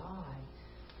in God.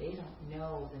 They don't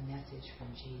know the message from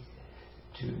Jesus.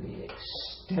 To the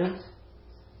extent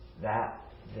that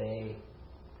they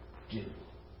do,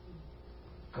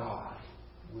 God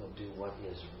will do what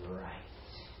is right.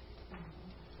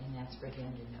 And that's for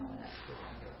him to know, and that's for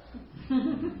them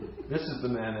to This is the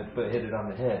man that hit it on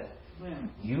the head. Yeah.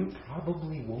 You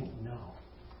probably won't know.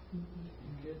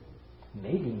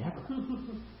 Maybe never.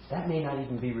 That may not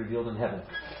even be revealed in heaven.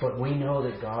 But we know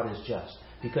that God is just.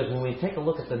 Because when we take a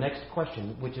look at the next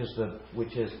question, which is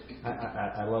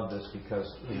I love this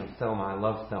because, Thelma, I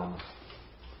love Thelma.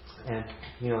 And,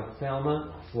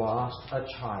 Thelma lost a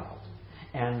child.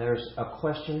 And there's a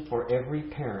question for every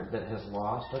parent that has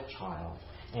lost a child.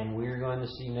 And we're going to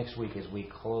see next week as we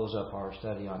close up our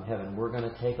study on heaven, we're going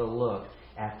to take a look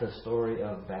at the story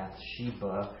of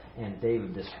Bathsheba and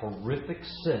David, this horrific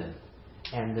sin,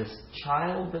 and this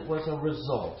child that was a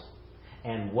result,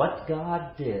 and what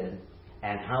God did,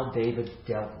 and how David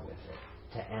dealt with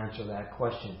it to answer that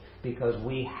question. Because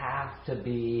we have to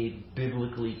be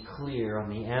biblically clear on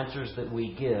the answers that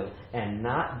we give and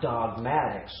not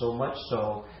dogmatic, so much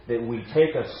so that we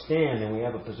take a stand and we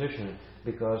have a position.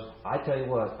 Because I tell you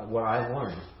what I've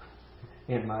learned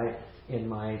in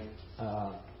my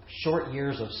short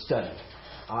years of study,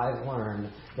 I've learned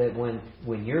that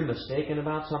when you're mistaken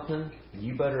about something,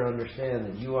 you better understand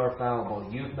that you are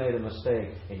fallible. You've made a mistake,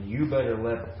 and you better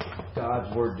let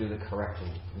God's Word do the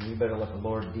correcting. And you better let the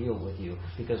Lord deal with you.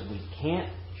 Because we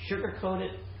can't sugarcoat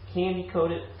it, candy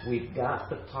coat it. We've got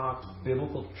to talk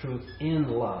biblical truth in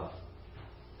love.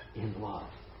 In love.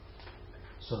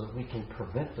 So that we can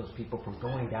prevent those people from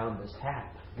going down this path.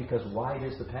 Because wide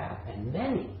is the path. And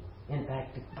many, in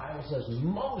fact, the Bible says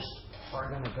most are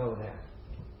going to go there.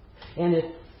 And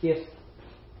if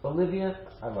Olivia,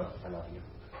 I love you.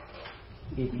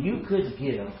 If you could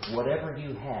give whatever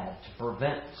you had to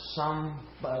prevent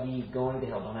somebody going to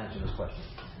hell, don't answer this question.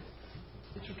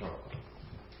 It's rhetorical.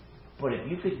 But if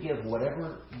you could give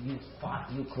whatever you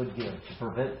thought you could give to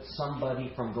prevent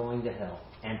somebody from going to hell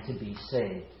and to be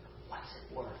saved, what's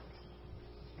it worth?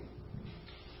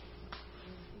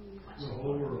 The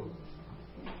whole world.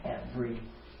 Everything.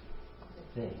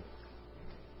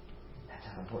 That's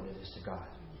how important it is to God.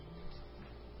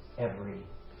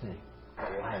 Everything.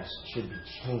 Our lives should be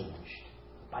changed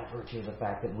by virtue of the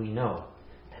fact that we know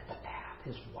that the path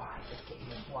is wide, the gate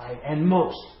is wide, and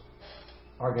most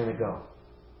are going to go.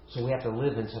 So we have to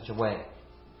live in such a way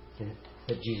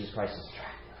that Jesus Christ is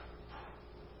attractive.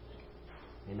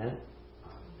 Amen?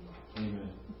 Amen.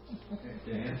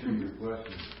 To answer your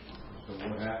question, so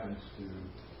what happens to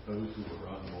those who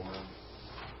are unborn?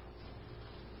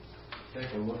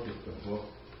 Take a look at the book,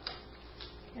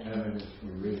 Evidence for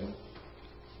Real.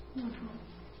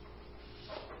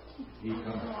 He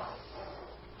comes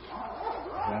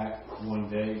back one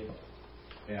day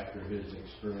after his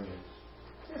experience,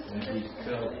 and he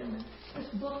tells this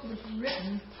book was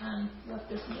written on what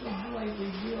this little boy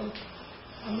revealed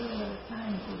a little at a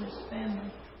time to his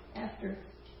family after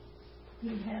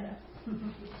he'd had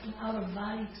an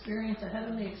out-of-body experience, a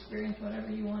heavenly experience, whatever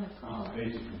you want to call it.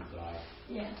 Basically died.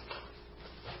 Yeah.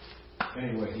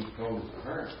 Anyway, he told his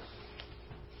parents,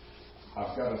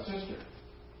 I've got a sister.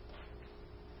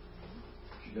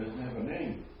 She doesn't have a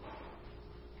name.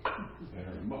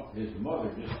 And his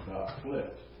mother just about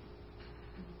flipped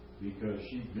because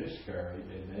she miscarried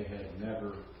and they had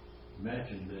never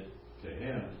mentioned it to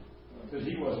him because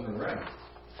he wasn't around.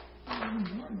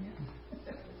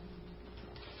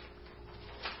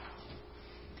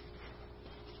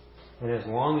 And as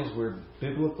long as we're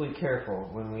biblically careful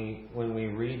when we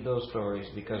read those stories,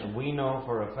 because we know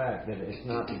for a fact that it's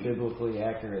not biblically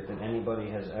accurate that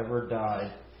anybody has ever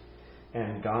died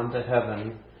and gone to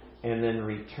heaven and then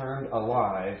returned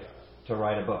alive to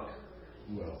write a book.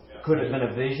 Well, could it have been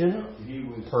a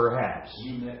vision? Perhaps.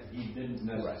 He didn't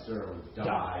necessarily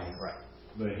die, right?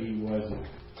 But he wasn't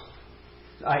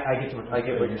I get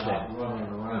what you're saying. Running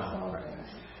around.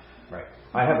 Right.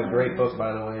 I have a great book,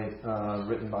 by the way,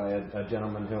 written by a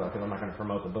gentleman who, because I'm not going to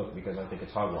promote the book because I think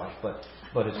it's hogwash, but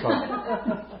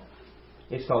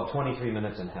it's called 23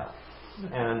 Minutes in Hell.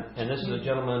 And this is a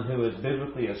gentleman who is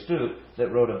biblically astute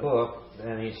that wrote a book,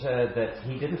 and he said that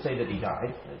he didn't say that he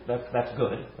died. That's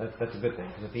good. That's a good thing,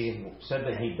 because if he said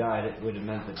that he died, it would have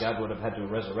meant that God would have had to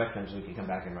resurrect him so he could come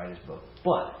back and write his book.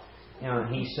 But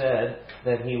he said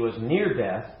that he was near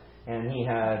death, and he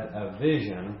had a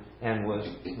vision and was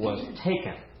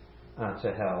taken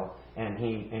to hell. And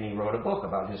he wrote a book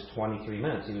about his 23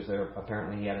 minutes. He was there.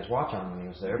 Apparently, he had his watch on when he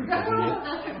was there because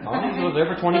he was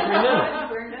there for 23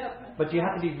 minutes. But you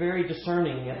have to be very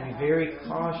discerning. You have to be very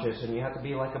cautious, and you have to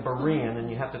be like a Berean,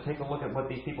 and you have to take a look at what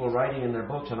these people are writing in their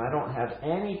books. And I don't have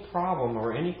any problem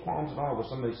or any qualms at all with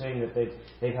somebody saying that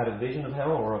they've had a vision of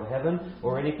hell or of heaven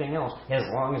or anything else, as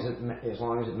long as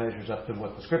it measures up to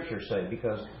what the Scriptures say.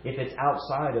 Because if it's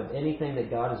outside of anything that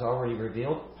God has already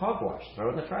revealed, hogwash, throw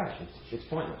it in the trash. It's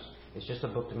pointless. It's just a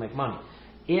book to make money.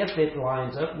 If it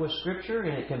lines up with Scripture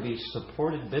and it can be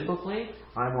supported biblically,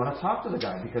 I want to talk to the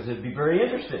guy because it'd be very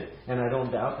interesting. And I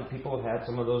don't doubt that people have had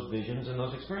some of those visions and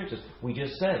those experiences. We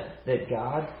just said that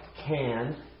God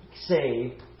can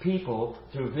save people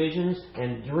through visions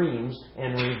and dreams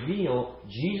and reveal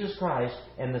Jesus Christ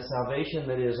and the salvation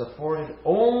that is afforded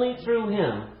only through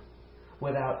Him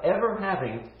without ever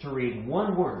having to read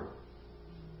one word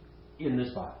in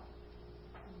this Bible.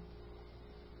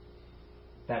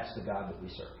 That's the God that we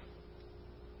serve.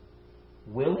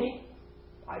 Will He?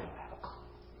 I don't have a clue.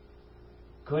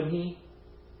 Could He?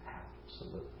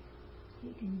 Absolutely.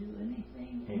 He can do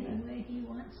anything, any way He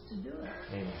wants to do it.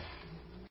 Amen.